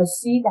message, you're going to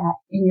see that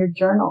in your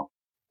journal.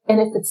 And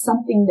if it's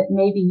something that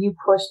maybe you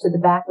pushed to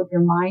the back of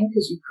your mind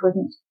because you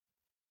couldn't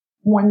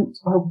want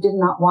or did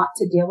not want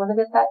to deal with it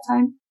at that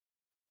time,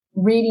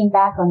 reading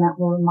back on that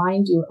will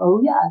remind you,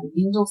 oh yeah, the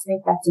angels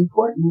think that's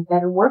important. We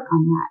better work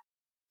on that.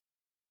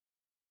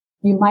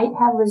 You might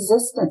have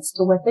resistance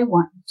to what they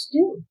want you to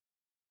do.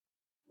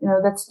 You know,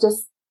 that's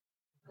just,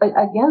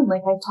 again,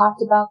 like I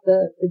talked about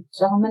the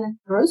gentleman at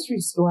the grocery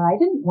store. I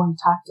didn't want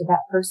to talk to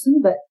that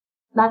person, but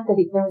not that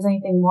there was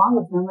anything wrong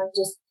with him. I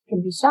just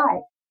can be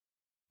shy.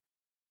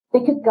 They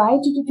could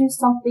guide you to do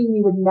something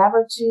you would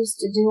never choose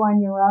to do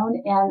on your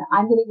own. And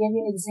I'm going to give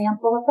you an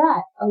example of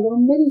that. A little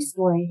mini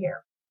story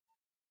here.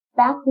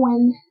 Back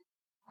when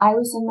I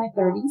was in my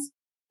 30s,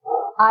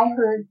 I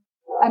heard,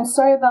 I'm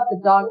sorry about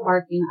the dog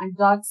barking. I'm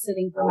dog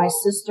sitting for my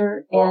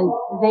sister, and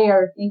they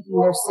are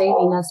thinking they're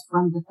saving us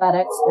from the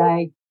FedEx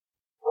guy.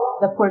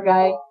 The poor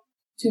guy,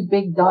 2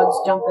 big dogs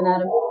jumping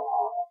at him.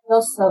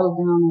 They'll settle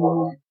down in a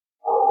minute.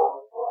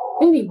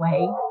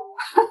 Anyway,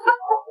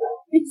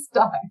 these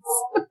dogs.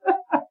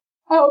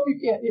 I hope you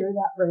can't hear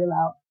that very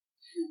loud.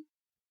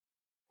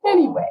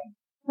 Anyway,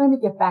 let me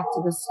get back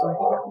to this story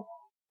here.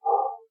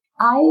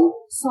 I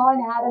saw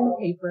an ad in the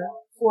paper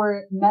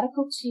for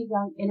medical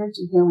Qigong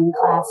energy healing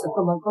class at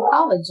the local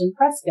college in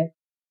Prescott.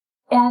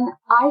 And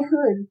I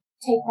heard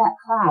take that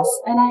class.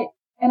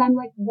 And I'm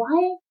like,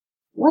 why?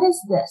 What is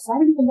this? I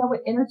don't even know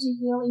what energy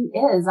healing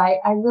is. I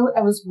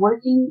was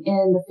working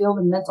in the field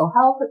of mental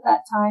health at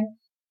that time.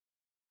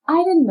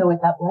 I didn't know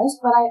what that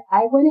was, but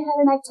I went ahead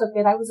and I took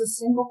it. I was a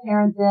single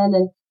parent then,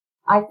 and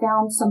I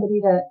found somebody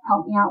to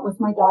help me out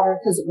with my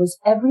daughter because it was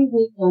every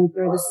weekend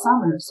through the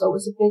summer. So it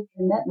was a big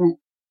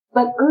commitment.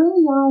 But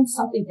early on,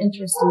 something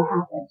interesting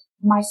happened.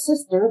 My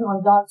sister, who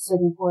I'm dog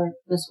sitting for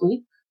this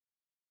week,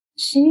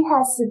 she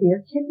has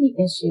severe kidney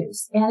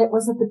issues, and it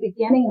was at the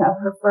beginning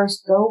of her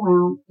first go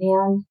round,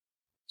 and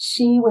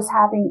she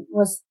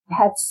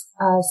had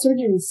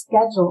surgery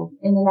scheduled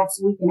in the next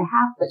week and a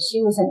half, but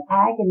she was in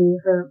agony.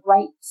 Her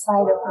right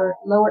side of her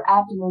lower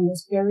abdomen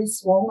was very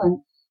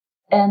swollen,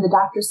 and the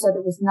doctor said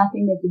there was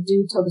nothing they could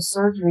do till the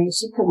surgery.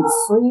 She couldn't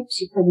sleep,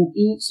 she couldn't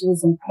eat, she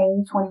was in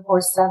pain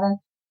 24/7.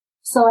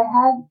 So I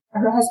had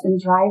her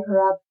husband drive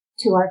her up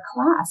to our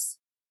class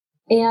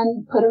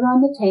and put her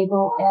on the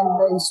table,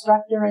 and the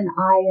instructor and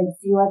I and a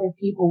few other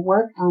people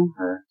worked on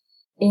her.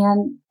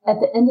 And at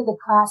the end of the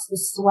class, the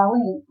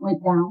swelling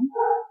went down.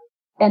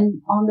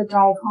 And on the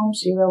drive home,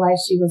 she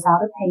realized she was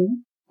out of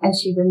pain, and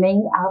she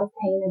remained out of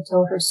pain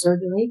until her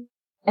surgery.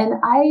 And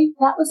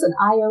that was an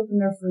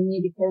eye-opener for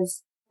me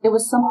because it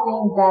was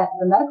something that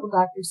the medical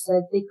doctor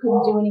said they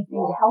couldn't do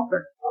anything to help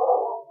her.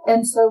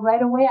 And so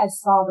right away, I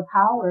saw the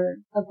power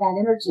of that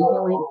energy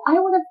healing. I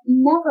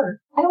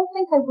don't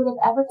think I would have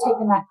ever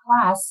taken that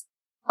class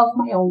of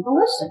my own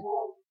volition.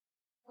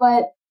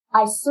 But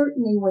I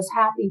certainly was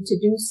happy to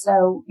do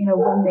so,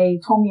 when they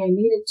told me I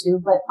needed to.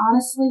 But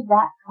honestly,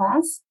 that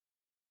class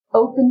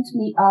opened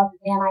me up,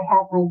 and I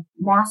had my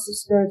massive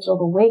spiritual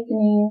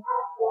awakening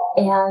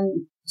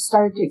and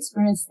started to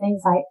experience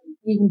things like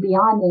even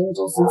beyond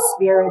angels and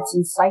spirits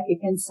and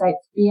psychic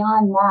insights.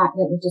 Beyond that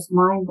were just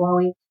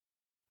mind-blowing.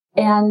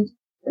 And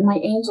my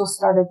angels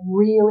started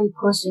really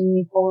pushing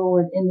me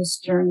forward in this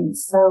journey.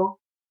 So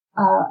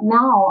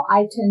now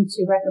I tend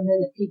to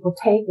recommend that people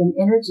take an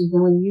energy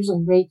healing,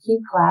 usually Reiki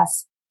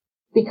class,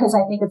 because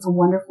I think it's a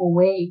wonderful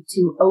way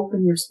to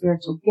open your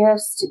spiritual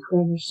gifts, to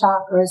clear your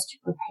chakras, to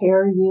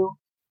prepare you.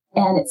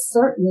 And it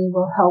certainly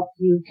will help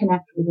you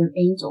connect with your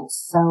angels.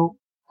 So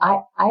I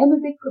am a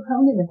big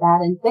proponent of that.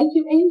 And thank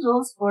you,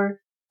 angels,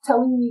 for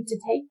telling me to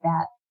take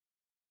that.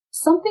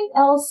 Something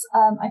else,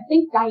 I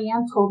think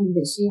Diane told me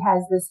that she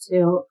has this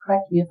too.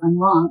 Correct me if I'm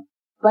wrong,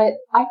 but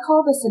I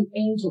call this an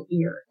angel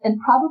ear.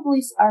 And probably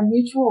our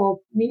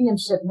mutual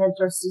mediumship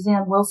mentor,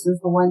 Suzanne Wilson,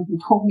 is the one who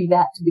told me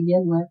that to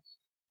begin with.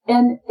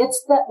 And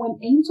it's that when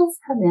angels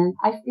come in,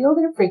 I feel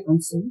their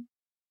frequency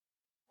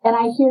and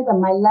I hear them.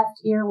 My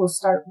left ear will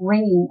start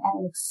ringing at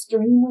an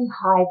extremely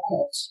high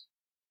pitch.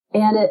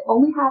 And it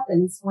only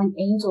happens when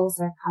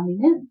angels are coming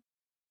in.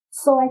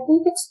 So I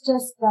think it's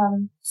just,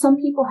 some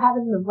people have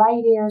it in the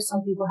right ear,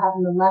 some people have it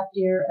in the left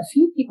ear. A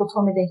few people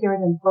told me they hear it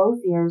in both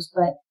ears,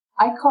 but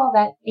I call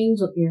that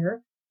angel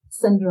ear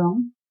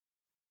syndrome.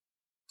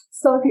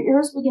 So if your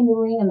ears begin to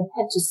ring and the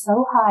pitch is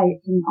so high,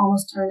 it can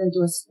almost turn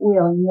into a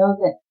squeal. You know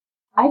that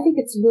I think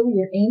it's really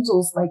your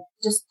angels, like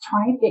just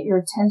trying to get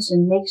your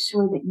attention, make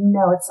sure that you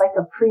know. It's like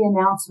a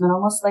pre-announcement,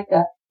 almost like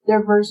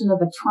their version of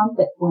a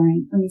trumpet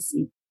blaring. Let me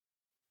see.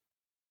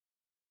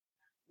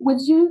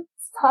 Would you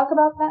talk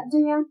about that,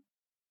 Dan?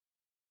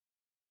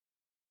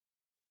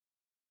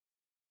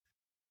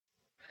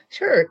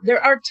 Sure.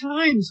 There are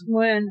times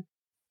when,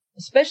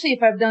 especially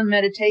if I've done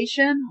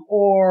meditation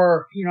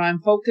or, I'm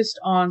focused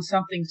on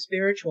something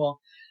spiritual,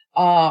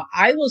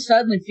 I will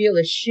suddenly feel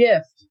a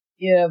shift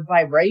in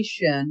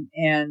vibration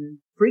and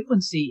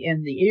frequency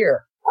in the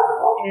ear.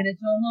 And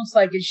it's almost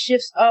like it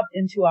shifts up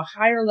into a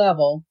higher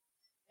level.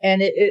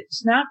 And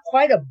it's not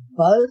quite a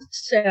buzz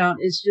sound.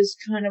 It's just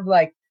kind of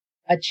like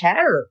a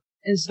chatter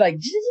And it's like,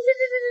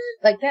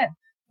 like that.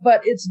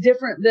 But it's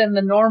different than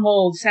the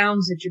normal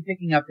sounds that you're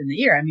picking up in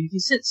the ear. I mean, if you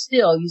sit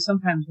still, you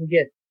sometimes will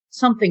get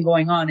something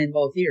going on in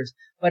both ears.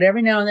 But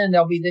every now and then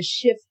there'll be this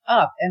shift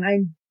up, and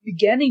I'm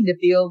beginning to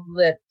feel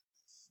that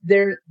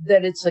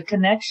it's a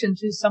connection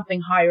to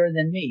something higher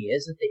than me.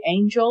 Is it the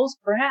angels?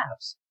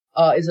 Perhaps.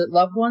 Is it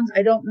loved ones?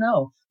 I don't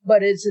know.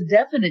 But it's a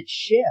definite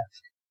shift.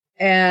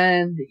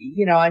 And,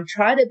 I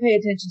try to pay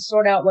attention,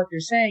 sort out what they're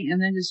saying,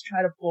 and then just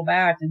try to pull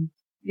back and,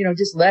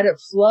 just let it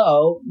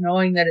flow,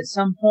 knowing that at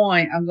some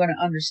point I'm going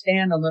to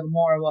understand a little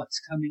more of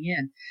what's coming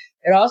in.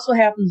 It also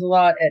happens a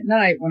lot at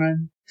night when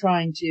I'm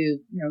trying to,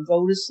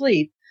 go to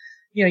sleep.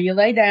 You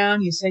lay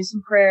down, you say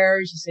some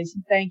prayers, you say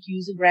some thank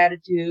yous and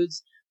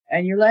gratitudes,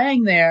 and you're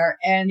laying there.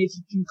 And if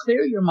you can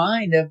clear your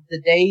mind of the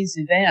day's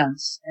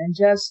events and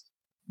just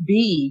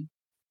be,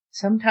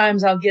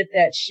 sometimes I'll get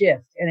that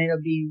shift and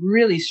it'll be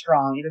really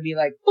strong. It'll be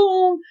like,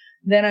 boom.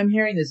 Then I'm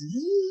hearing this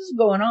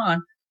going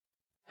on.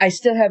 I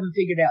still haven't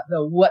figured out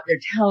though what they're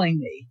telling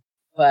me,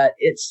 but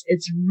it's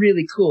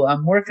really cool.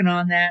 I'm working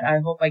on that. I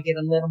hope I get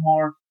a little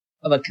more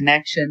of a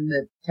connection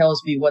that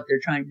tells me what they're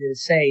trying to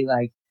say.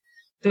 Like,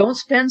 don't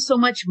spend so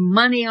much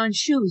money on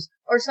shoes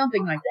or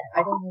something like that.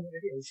 I don't know what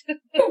it is.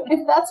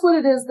 If that's what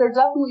it is, they're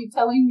definitely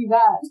telling me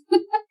that.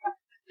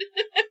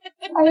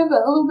 I have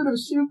a little bit of a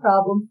shoe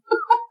problem.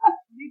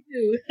 Me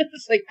too.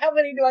 It's like, how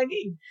many do I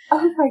need?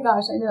 Oh my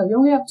gosh, I know. You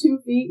only have 2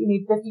 feet. You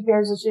need 50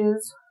 pairs of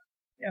shoes.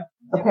 Yeah.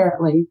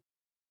 Apparently.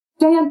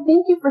 Dan,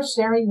 thank you for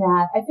sharing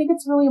that. I think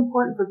it's really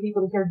important for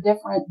people to hear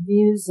different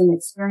views and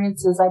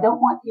experiences. I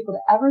don't want people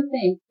to ever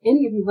think,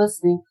 any of you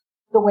listening,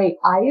 the way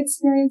I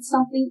experience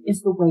something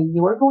is the way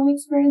you're going to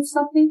experience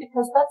something,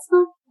 because that's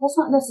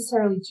not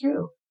necessarily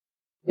true.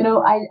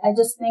 I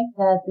just think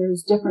that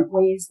there's different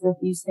ways that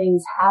these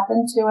things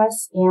happen to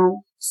us,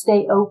 and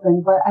stay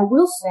open. But I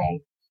will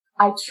say,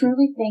 I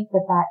truly think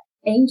that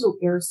angel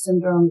ear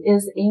syndrome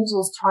is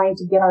angels trying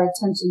to get our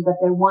attention, that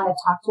they want to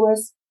talk to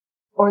us,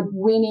 or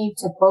we need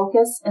to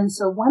focus. And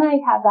so when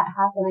I have that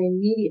happen, I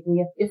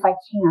immediately, if I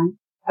can,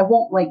 I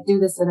won't do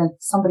this at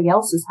somebody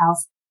else's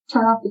house,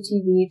 turn off the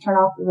TV, turn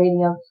off the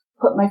radio,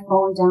 put my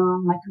phone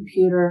down, my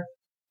computer,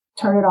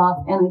 turn it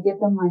off, and I give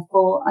them my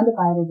full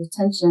undivided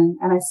attention.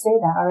 And I say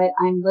that, all right,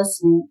 I'm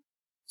listening.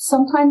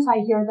 Sometimes I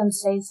hear them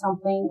say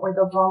something or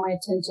they'll draw my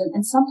attention,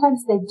 and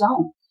sometimes they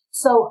don't.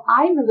 So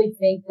I really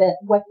think that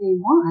what they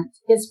want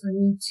is for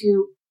me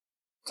to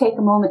take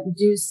a moment and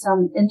do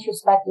some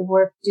introspective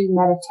work, do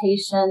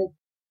meditation,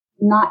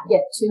 not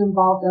get too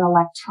involved in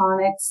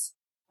electronics.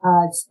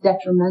 It's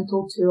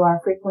detrimental to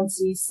our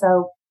frequency.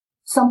 So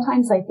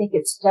sometimes I think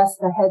it's just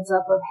a heads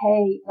up of,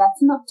 hey,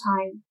 that's enough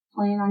time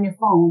playing on your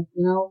phone,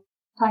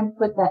 time to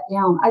put that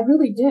down. I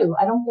really do.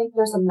 I don't think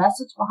there's a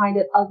message behind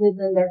it other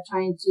than they're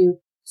trying to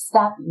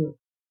stop you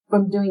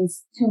from doing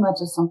too much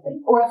of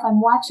something. Or if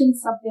I'm watching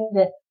something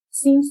that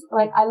seems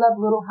like, I love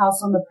Little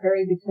House on the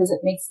Prairie because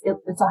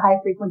it's a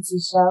high frequency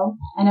show.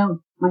 I know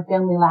my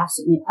family laughs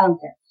at me. I don't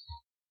care.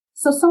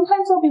 So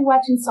sometimes I'll be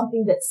watching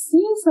something that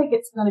seems like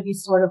it's going to be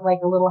sort of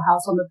like a Little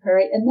House on the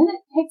Prairie, and then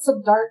it takes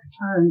a dark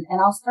turn, and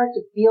I'll start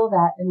to feel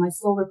that in my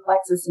solar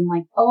plexus, and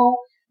like,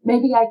 oh,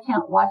 maybe I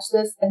can't watch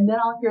this. And then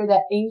I'll hear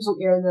that angel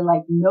ear, and they're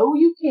like, no,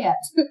 you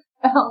can't.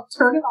 And I'll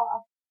turn it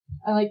off.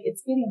 I'm like,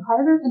 it's getting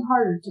harder and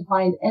harder to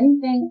find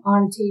anything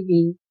on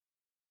TV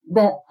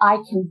that I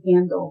can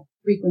handle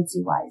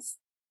frequency-wise.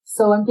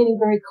 So I'm getting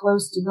very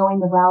close to going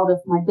the route of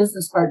my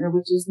business partner,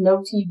 which is no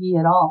TV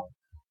at all.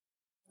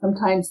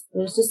 Sometimes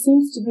there just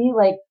seems to be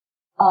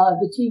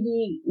the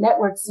TV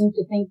networks seem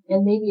to think,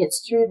 and maybe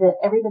it's true, that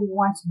everybody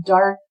wants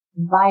dark,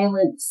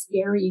 violent,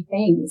 scary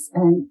things,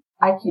 and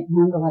I can't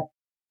handle it.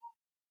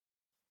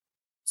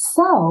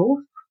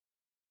 So,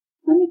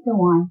 let me go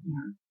on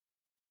here.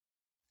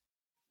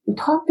 We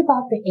talked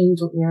about the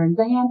angel ear, and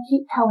Diane,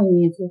 keep telling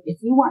me if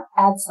you want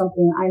to add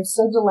something. I'm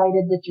so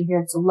delighted that you're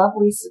here. It's a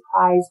lovely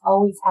surprise.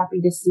 Always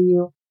happy to see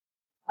you.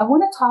 I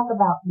want to talk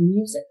about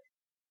music.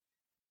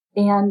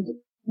 And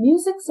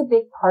music's a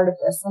big part of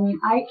this. I mean,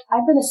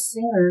 I've been a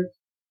singer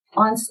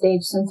on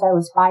stage since I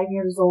was 5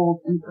 years old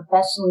and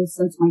professionally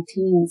since my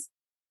teens.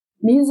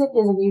 Music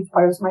is a huge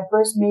part. It was my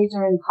first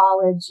major in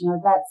college.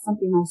 That's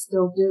something I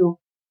still do.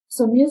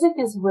 So music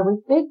is really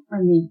big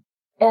for me.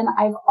 And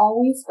I've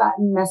always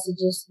gotten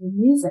messages through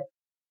music.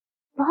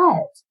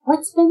 But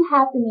what's been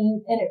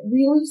happening, and it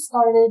really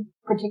started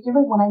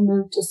particularly when I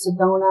moved to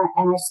Sedona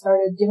and I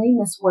started doing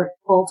this work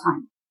full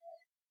time.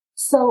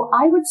 So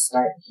I would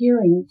start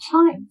hearing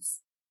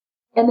chimes.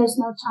 And there's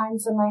no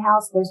chimes in my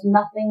house. There's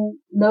nothing,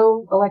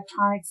 no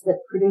electronics that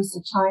produce a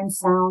chime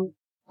sound.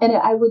 And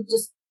I would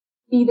just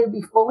either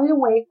be fully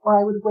awake or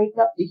I would wake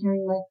up to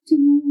hearing like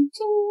ting,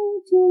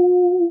 ting,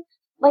 ting,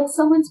 like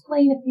someone's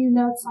playing a few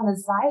notes on a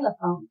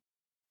xylophone.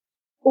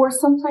 Or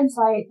sometimes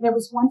there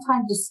was one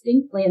time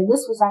distinctly, and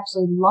this was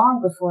actually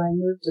long before I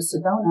moved to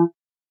Sedona,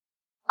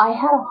 I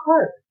had a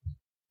harp,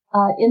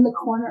 in the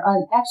corner,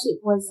 actually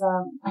it was,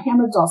 a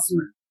hammered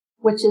dulcimer,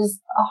 which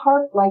is a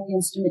harp-like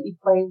instrument you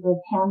play with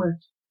hammered.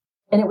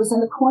 And it was in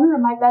the corner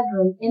of my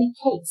bedroom in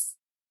a case,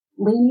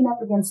 leaning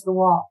up against the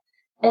wall.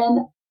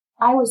 And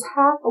I was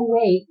half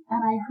awake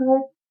and I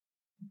heard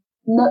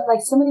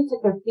like somebody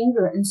took their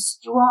finger and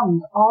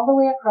strummed all the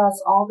way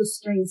across all the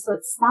strings. So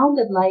it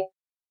sounded like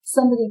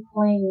somebody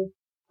playing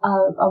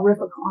a riff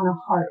on a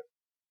harp.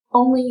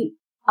 Only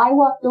I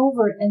walked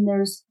over and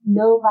there's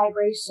no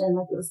vibration.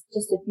 Like it was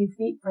just a few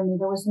feet from me.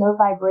 There was no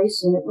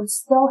vibration. It would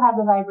still have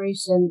the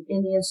vibration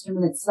in the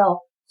instrument itself.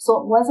 So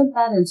it wasn't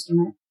that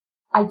instrument.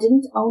 I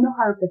didn't own a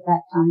harp at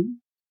that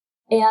time.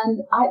 And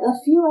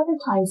a few other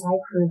times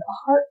I've heard a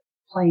harp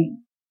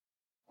playing.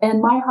 And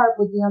my harp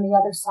would be on the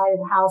other side of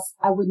the house.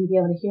 I wouldn't be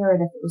able to hear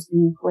it if it was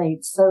being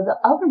played. So the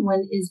other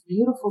one is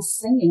beautiful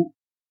singing.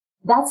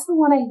 That's the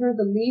one I hear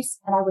the least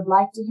and I would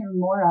like to hear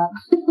more of,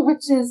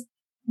 which is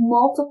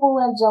multiple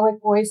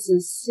angelic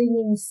voices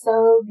singing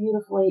so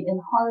beautifully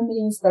in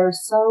harmonies that are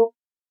so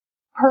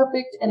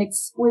perfect and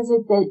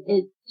exquisite that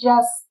it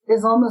just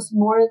is almost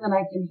more than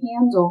I can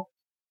handle.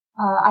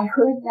 I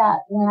heard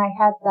that when I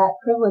had that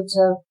privilege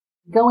of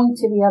going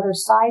to the other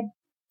side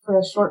for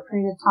a short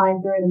period of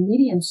time during a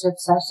mediumship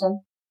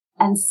session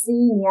and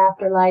seeing the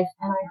afterlife.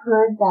 And I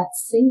heard that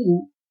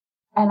singing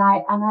and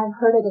I've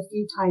heard it a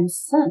few times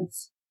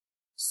since.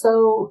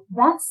 So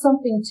that's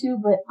something too,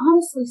 but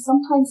honestly,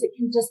 sometimes it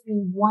can just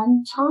be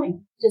one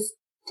chime, just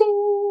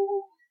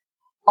ding,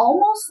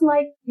 almost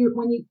like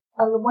when you,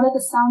 one of the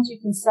sounds you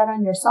can set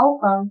on your cell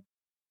phone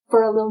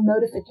for a little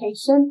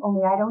notification,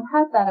 only I don't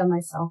have that on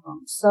my cell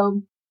phone.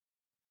 So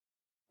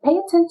pay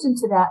attention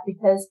to that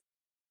because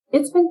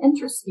it's been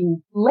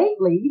interesting.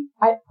 Lately,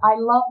 I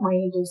love my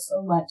angels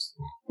so much.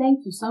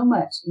 Thank you so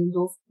much,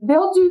 angels.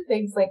 They'll do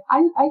things like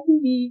I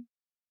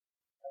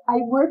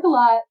work a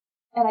lot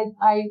and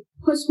I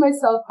push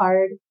myself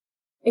hard.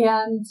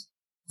 And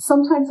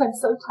sometimes I'm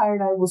so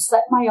tired, I will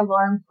set my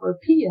alarm for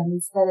PM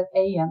instead of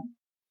AM.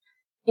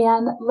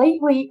 And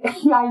lately,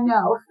 I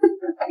know,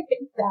 I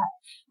hate that.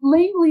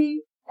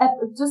 Lately, at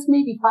just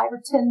maybe 5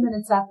 or 10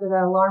 minutes after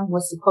that alarm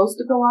was supposed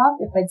to go off,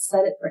 if I'd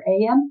set it for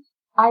AM,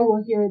 I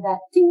will hear that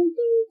ding,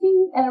 ding,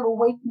 ding, and it'll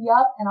wake me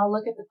up and I'll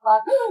look at the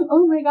clock.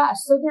 Oh my gosh.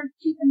 So they're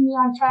keeping me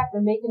on track.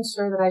 They're making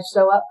sure that I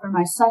show up for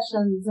my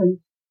sessions and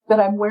that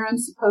I'm where I'm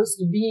supposed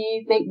to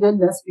be. Thank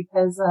goodness,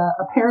 because,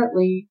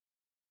 apparently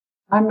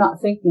I'm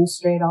not thinking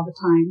straight all the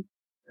time.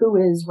 Who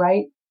is,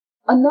 right?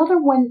 Another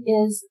one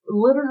is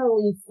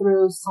literally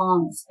through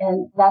songs.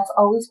 And that's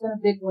always been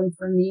a big one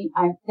for me.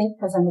 I think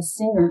because I'm a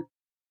singer.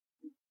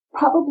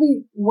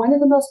 Probably one of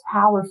the most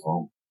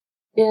powerful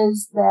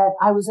is that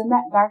I was in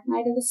that dark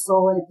night of the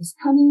soul and it was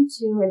coming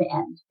to an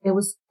end. It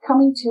was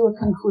coming to a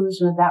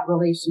conclusion of that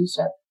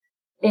relationship.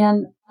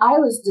 And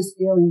I was just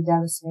feeling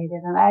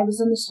devastated and I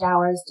was in the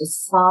shower, I was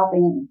just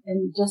sobbing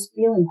and just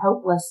feeling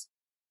hopeless.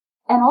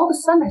 And all of a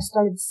sudden I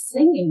started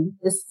singing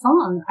this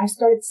song. I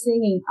started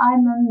singing,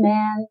 I'm a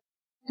man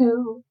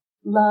who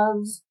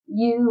loves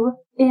you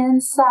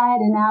inside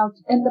and out.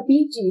 And the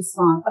Bee Gees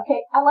song.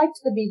 Okay, I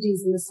liked the Bee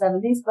Gees in the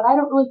 70s, but I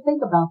don't really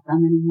think about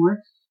them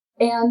anymore.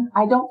 And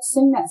I don't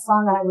sing that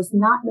song. And I was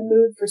not in the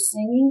mood for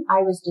singing.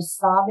 I was just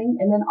sobbing.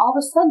 And then all of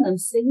a sudden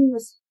I'm singing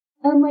this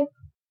and I'm like,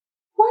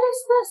 what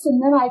is this?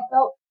 And then I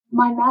felt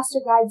my master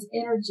guide's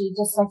energy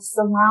just like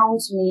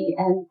surrounds me.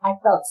 And I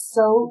felt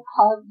so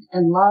hugged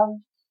and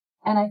loved.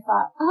 And I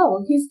thought,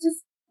 oh, he's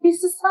just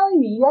telling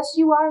me, yes,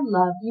 you are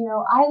loved. You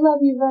know, I love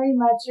you very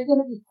much. You're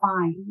going to be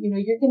fine. You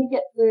know, you're going to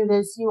get through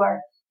this. You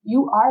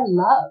are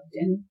loved.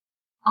 And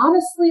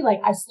honestly,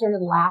 like I started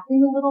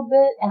laughing a little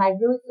bit and I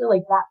really feel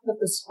like that put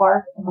the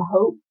spark of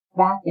hope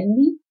back in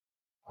me.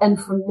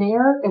 And from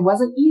there, it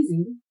wasn't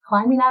easy.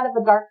 Climbing out of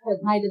a dark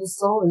night of the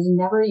soul is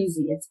never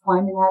easy. It's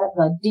climbing out of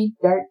a deep,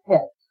 dark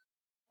pit.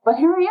 But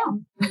here I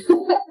am.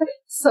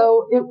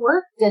 So it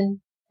worked and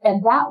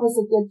that was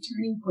a good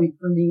turning point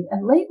for me.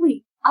 And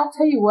lately, I'll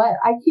tell you what,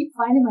 I keep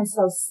finding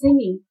myself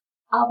singing.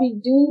 I'll be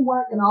doing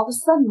work and all of a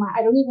sudden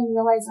I don't even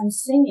realize I'm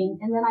singing.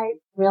 And then I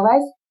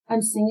realize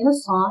I'm singing a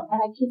song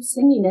and I keep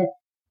singing it.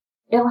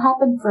 It'll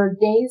happen for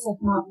days, if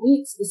not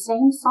weeks, the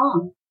same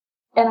song.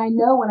 And I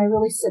know when I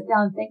really sit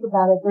down and think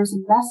about it, there's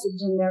a message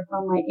in there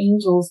from my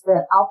angels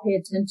that I'll pay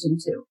attention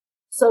to.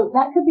 So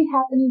that could be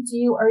happening to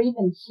you or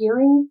even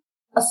hearing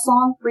a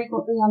song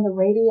frequently on the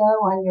radio,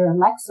 on your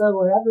Alexa,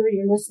 wherever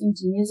you're listening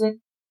to music.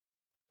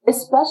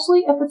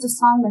 Especially if it's a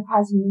song that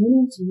has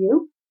meaning to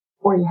you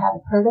or you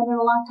haven't heard it in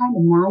a long time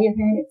and now you're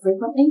hearing it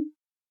frequently.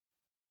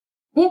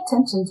 Pay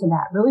attention to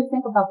that. Really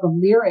think about the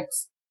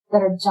lyrics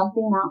that are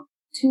jumping out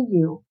to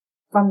you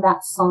from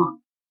that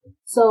song.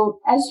 So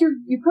as you're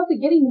probably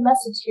getting the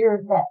message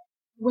here that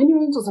when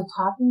your angels are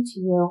talking to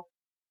you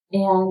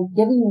and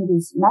giving you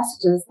these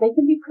messages, they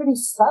can be pretty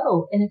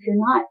subtle. And if you're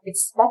not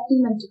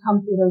expecting them to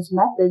come through those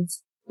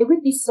methods, it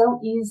would be so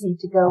easy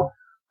to go,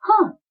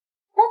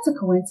 that's a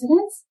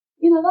coincidence.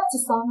 You know, that's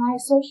a song I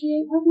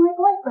associate with my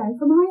boyfriend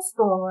from high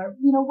school or,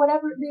 you know,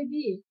 whatever it may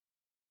be.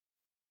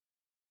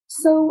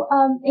 So,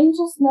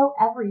 angels know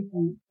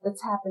everything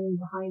that's happening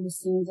behind the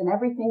scenes and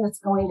everything that's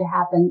going to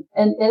happen.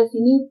 And if you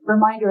need a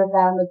reminder of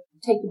that, I'm going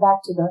to take you back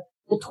to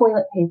the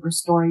toilet paper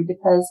story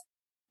because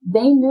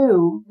they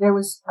knew there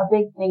was a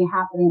big thing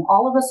happening.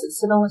 All of us at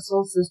Sedona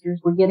Soul Sisters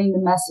were getting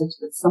the message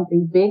that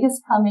something big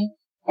is coming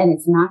and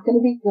it's not going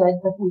to be good,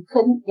 but we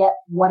couldn't get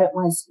what it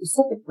was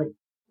specifically.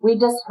 We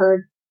just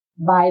heard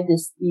by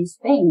these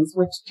things,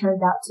 which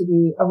turned out to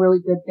be a really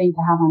good thing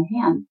to have on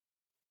hand.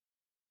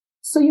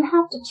 So you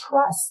have to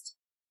trust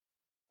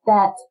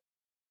that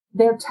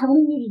they're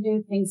telling you to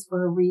do things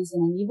for a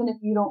reason. And even if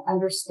you don't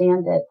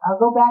understand it, I'll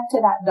go back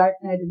to that dark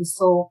night of the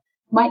soul.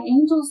 My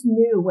angels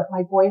knew what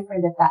my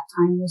boyfriend at that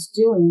time was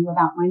doing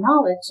without my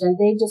knowledge, and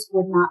they just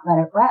would not let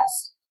it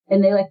rest.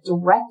 And they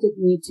directed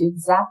me to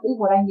exactly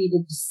what I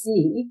needed to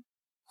see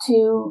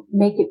to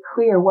make it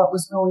clear what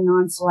was going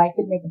on so I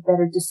could make a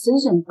better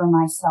decision for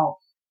myself.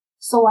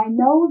 So I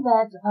know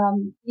that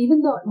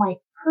even though it might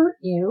hurt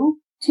you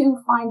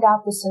to find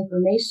out this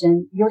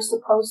information, you're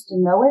supposed to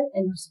know it,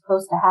 and you're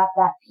supposed to have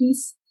that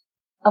piece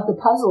of the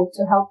puzzle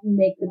to help you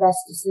make the best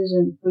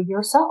decision for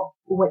yourself,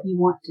 for what you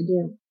want to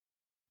do.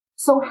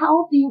 So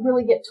how do you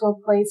really get to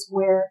a place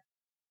where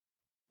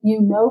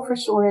you know for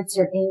sure it's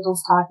your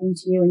angels talking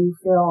to you and you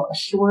feel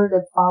assured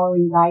of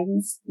following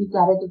guidance? You've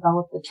got to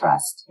develop the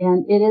trust.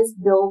 And it is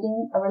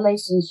building a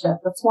relationship.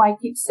 That's why I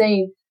keep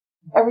saying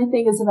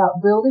everything is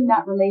about building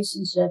that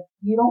relationship.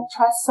 You don't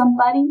trust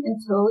somebody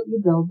until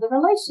you build the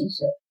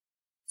relationship.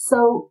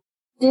 So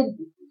did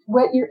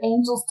what your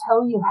angels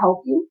tell you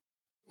help you?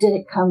 Did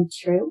it come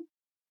true?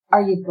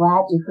 Are you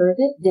glad you heard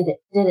it? Did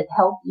it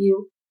help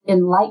you,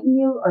 enlighten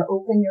you, or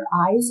open your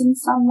eyes in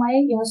some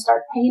way?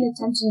 Start paying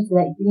attention to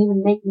that. You can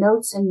even make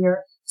notes in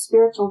your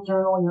spiritual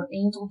journal, your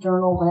angel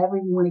journal, whatever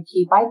you want to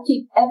keep. I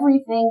keep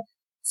everything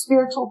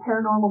spiritual,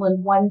 paranormal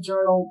in one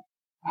journal.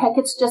 Heck,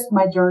 it's just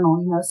my journal,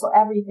 so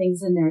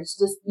everything's in there. It's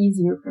just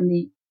easier for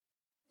me.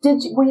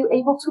 Were you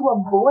able to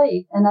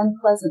avoid an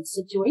unpleasant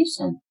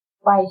situation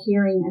by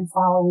hearing and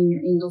following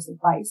your angel's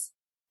advice?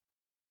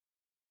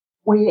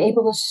 Were you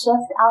able to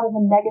shift out of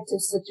a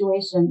negative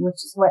situation, which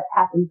is what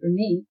happened for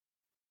me?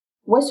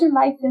 Was your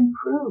life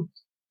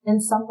improved in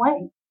some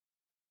way?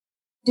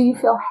 Do you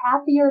feel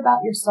happier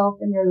about yourself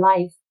and your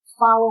life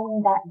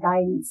following that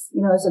guidance,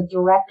 as a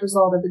direct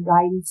result of the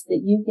guidance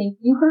that you think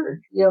you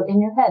heard,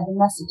 in your head, the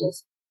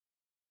messages?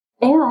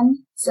 And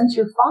since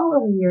you're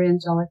following your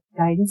angelic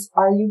guidance,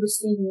 are you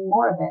receiving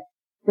more of it?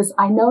 Because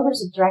I know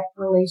there's a direct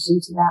relation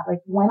to that.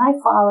 Like when I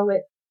follow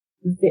it,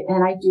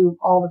 and I do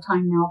all the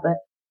time now, but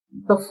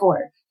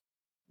before,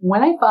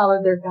 when I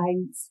followed their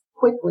guidance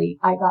quickly,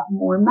 I got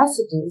more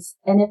messages.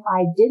 And if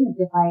I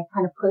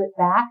kind of put it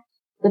back,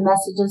 the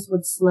messages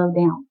would slow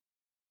down.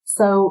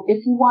 So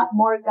if you want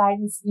more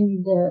guidance, you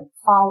need to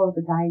follow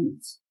the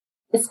guidance.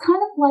 It's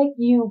kind of like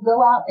you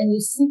go out and you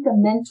seek a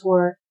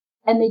mentor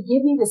and they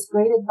give you this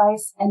great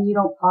advice and you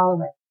don't follow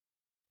it.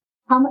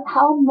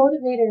 How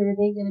motivated are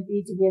they going to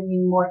be to give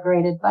you more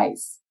great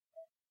advice?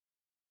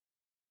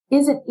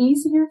 Is it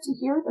easier to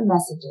hear the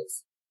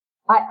messages?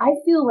 I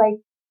feel like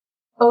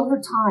over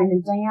time,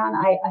 and Diane,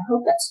 I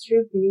hope that's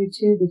true for you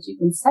too, that you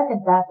can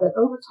second that, but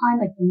over time,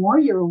 like the more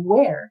you're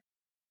aware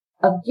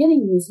of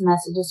getting these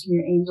messages from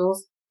your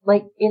angels,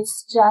 like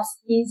it's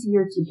just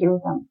easier to hear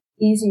them,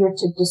 easier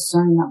to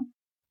discern them.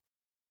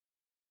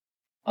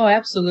 Oh,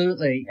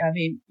 absolutely. I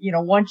mean,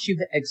 once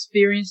you've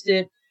experienced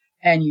it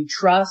and you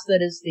trust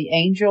that it's the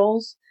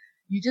angels,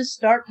 you just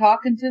start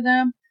talking to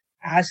them,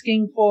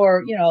 asking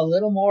for, a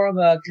little more of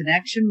a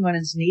connection when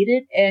it's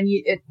needed, and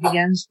it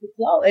begins to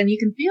flow, and you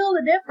can feel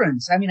the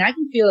difference. I mean, I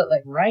can feel it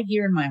like right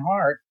here in my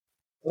heart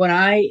when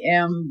I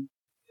am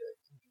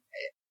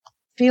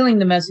feeling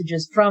the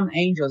messages from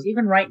angels.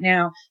 Even right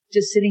now,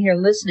 just sitting here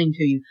listening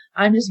to you,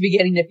 I'm just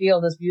beginning to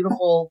feel this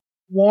beautiful,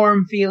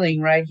 warm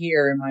feeling right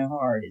here in my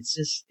heart. It's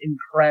just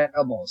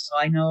incredible. So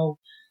I know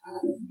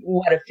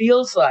what it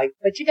feels like,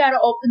 but you got to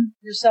open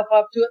yourself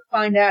up to it,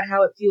 find out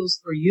how it feels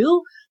for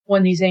you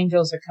when these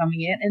angels are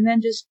coming in, and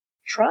then just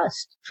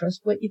trust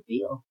what you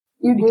feel.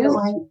 You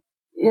do.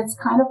 It's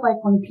kind of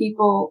like when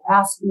people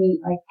ask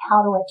me, like,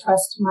 how do I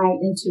trust my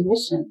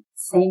intuition?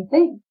 Same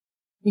thing.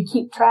 You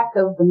keep track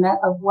of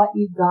of what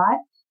you got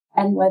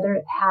and whether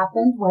it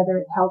happened, whether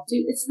it helped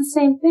you. It's the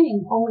same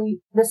thing,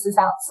 only this is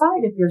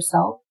outside of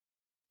yourself.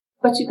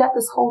 But you've got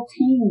this whole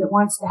team that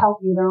wants to help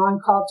you. They're on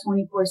call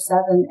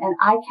 24/7, and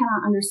I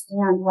cannot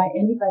understand why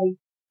anybody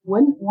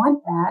wouldn't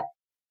want that.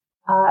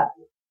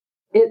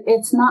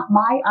 It's not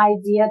my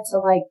idea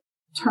to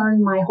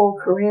turn my whole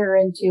career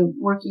into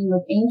working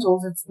with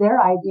angels. It's their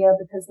idea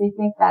because they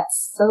think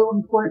that's so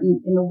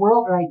important in the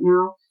world right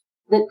now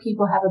that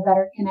people have a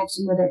better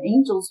connection with their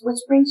angels, which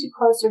brings you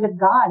closer to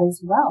God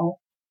as well.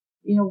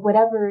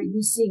 Whatever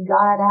you see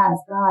God as,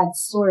 God,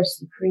 source,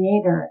 the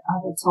creator,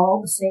 it's all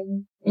the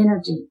same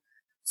energy.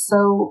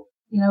 So,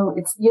 you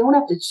don't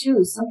have to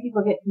choose. Some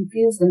people get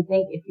confused and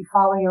think if you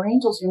follow your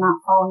angels, you're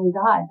not following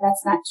God.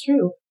 That's not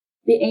true.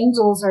 The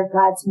angels are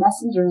God's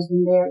messengers,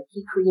 and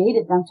He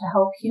created them to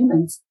help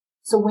humans.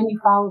 So when you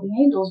follow the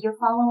angels, you're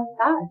following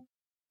God.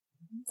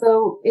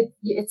 So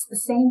it's the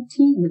same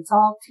team. It's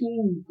all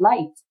team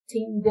light,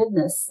 team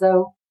goodness.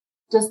 So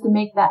just to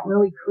make that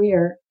really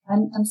clear,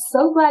 I'm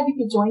so glad you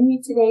could join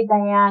me today,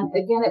 Diane.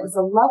 Again, it was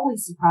a lovely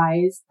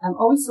surprise. I'm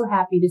always so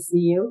happy to see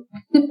you.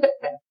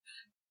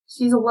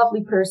 She's a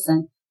lovely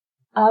person.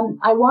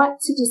 I want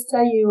to just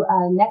tell you,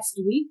 next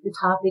week, the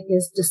topic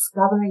is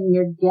discovering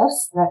your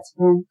gifts. That's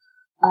been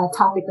a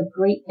topic of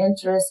great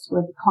interest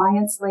with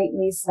clients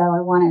lately, so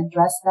I want to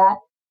address that.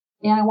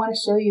 And I want to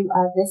show you,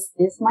 this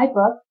is my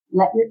book,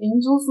 Let Your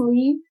Angels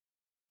Lead.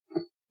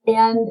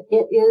 And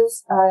it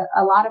is,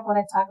 a lot of what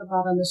I talk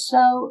about on the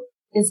show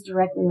is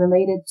directly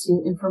related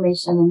to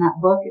information in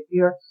that book. If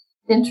you're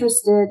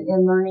interested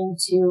in learning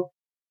to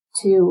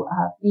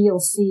feel,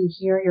 see,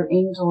 hear your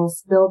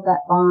angels, build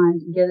that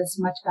bond, and get as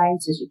much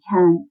guidance as you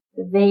can,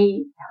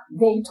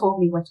 they told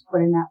me what to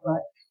put in that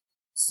book.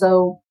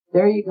 So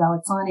there you go.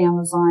 It's on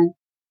Amazon.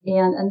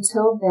 And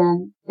until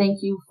then,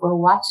 thank you for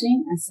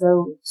watching. And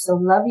so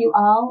love you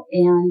all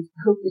and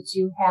hope that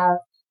you have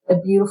a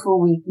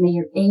beautiful week. May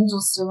your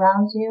angels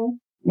surround you.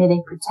 May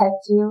they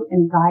protect you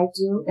and guide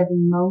you every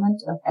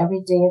moment of every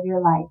day of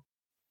your life.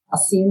 I'll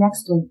see you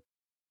next week.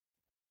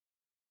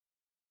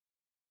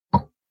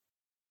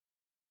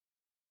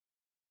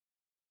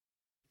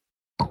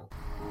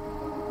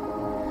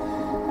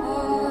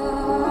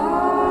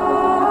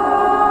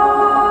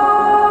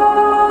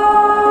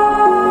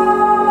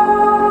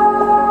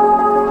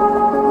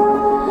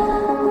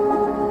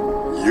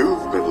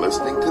 You've been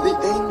listening to The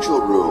Angel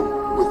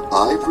Room with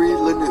Ivory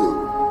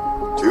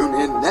Lanou. Tune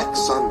in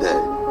next Sunday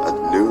at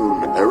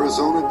noon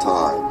Arizona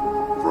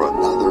time for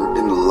another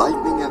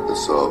enlightening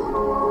episode.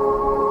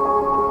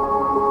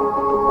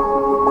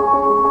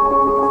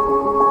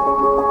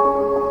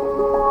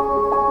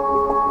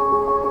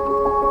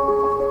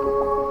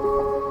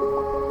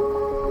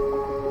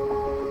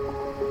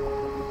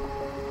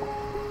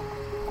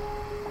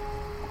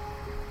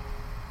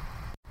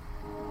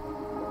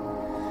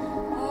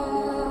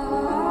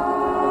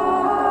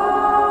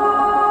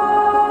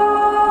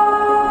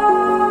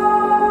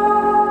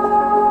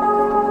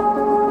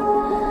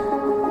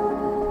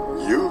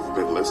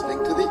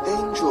 Listening to The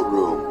Angel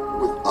Room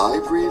with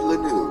Ivory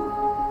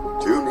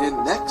Lanou. Tune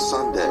in next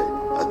Sunday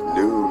at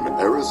noon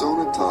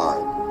Arizona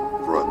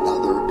time for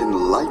another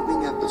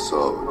enlightening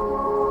episode.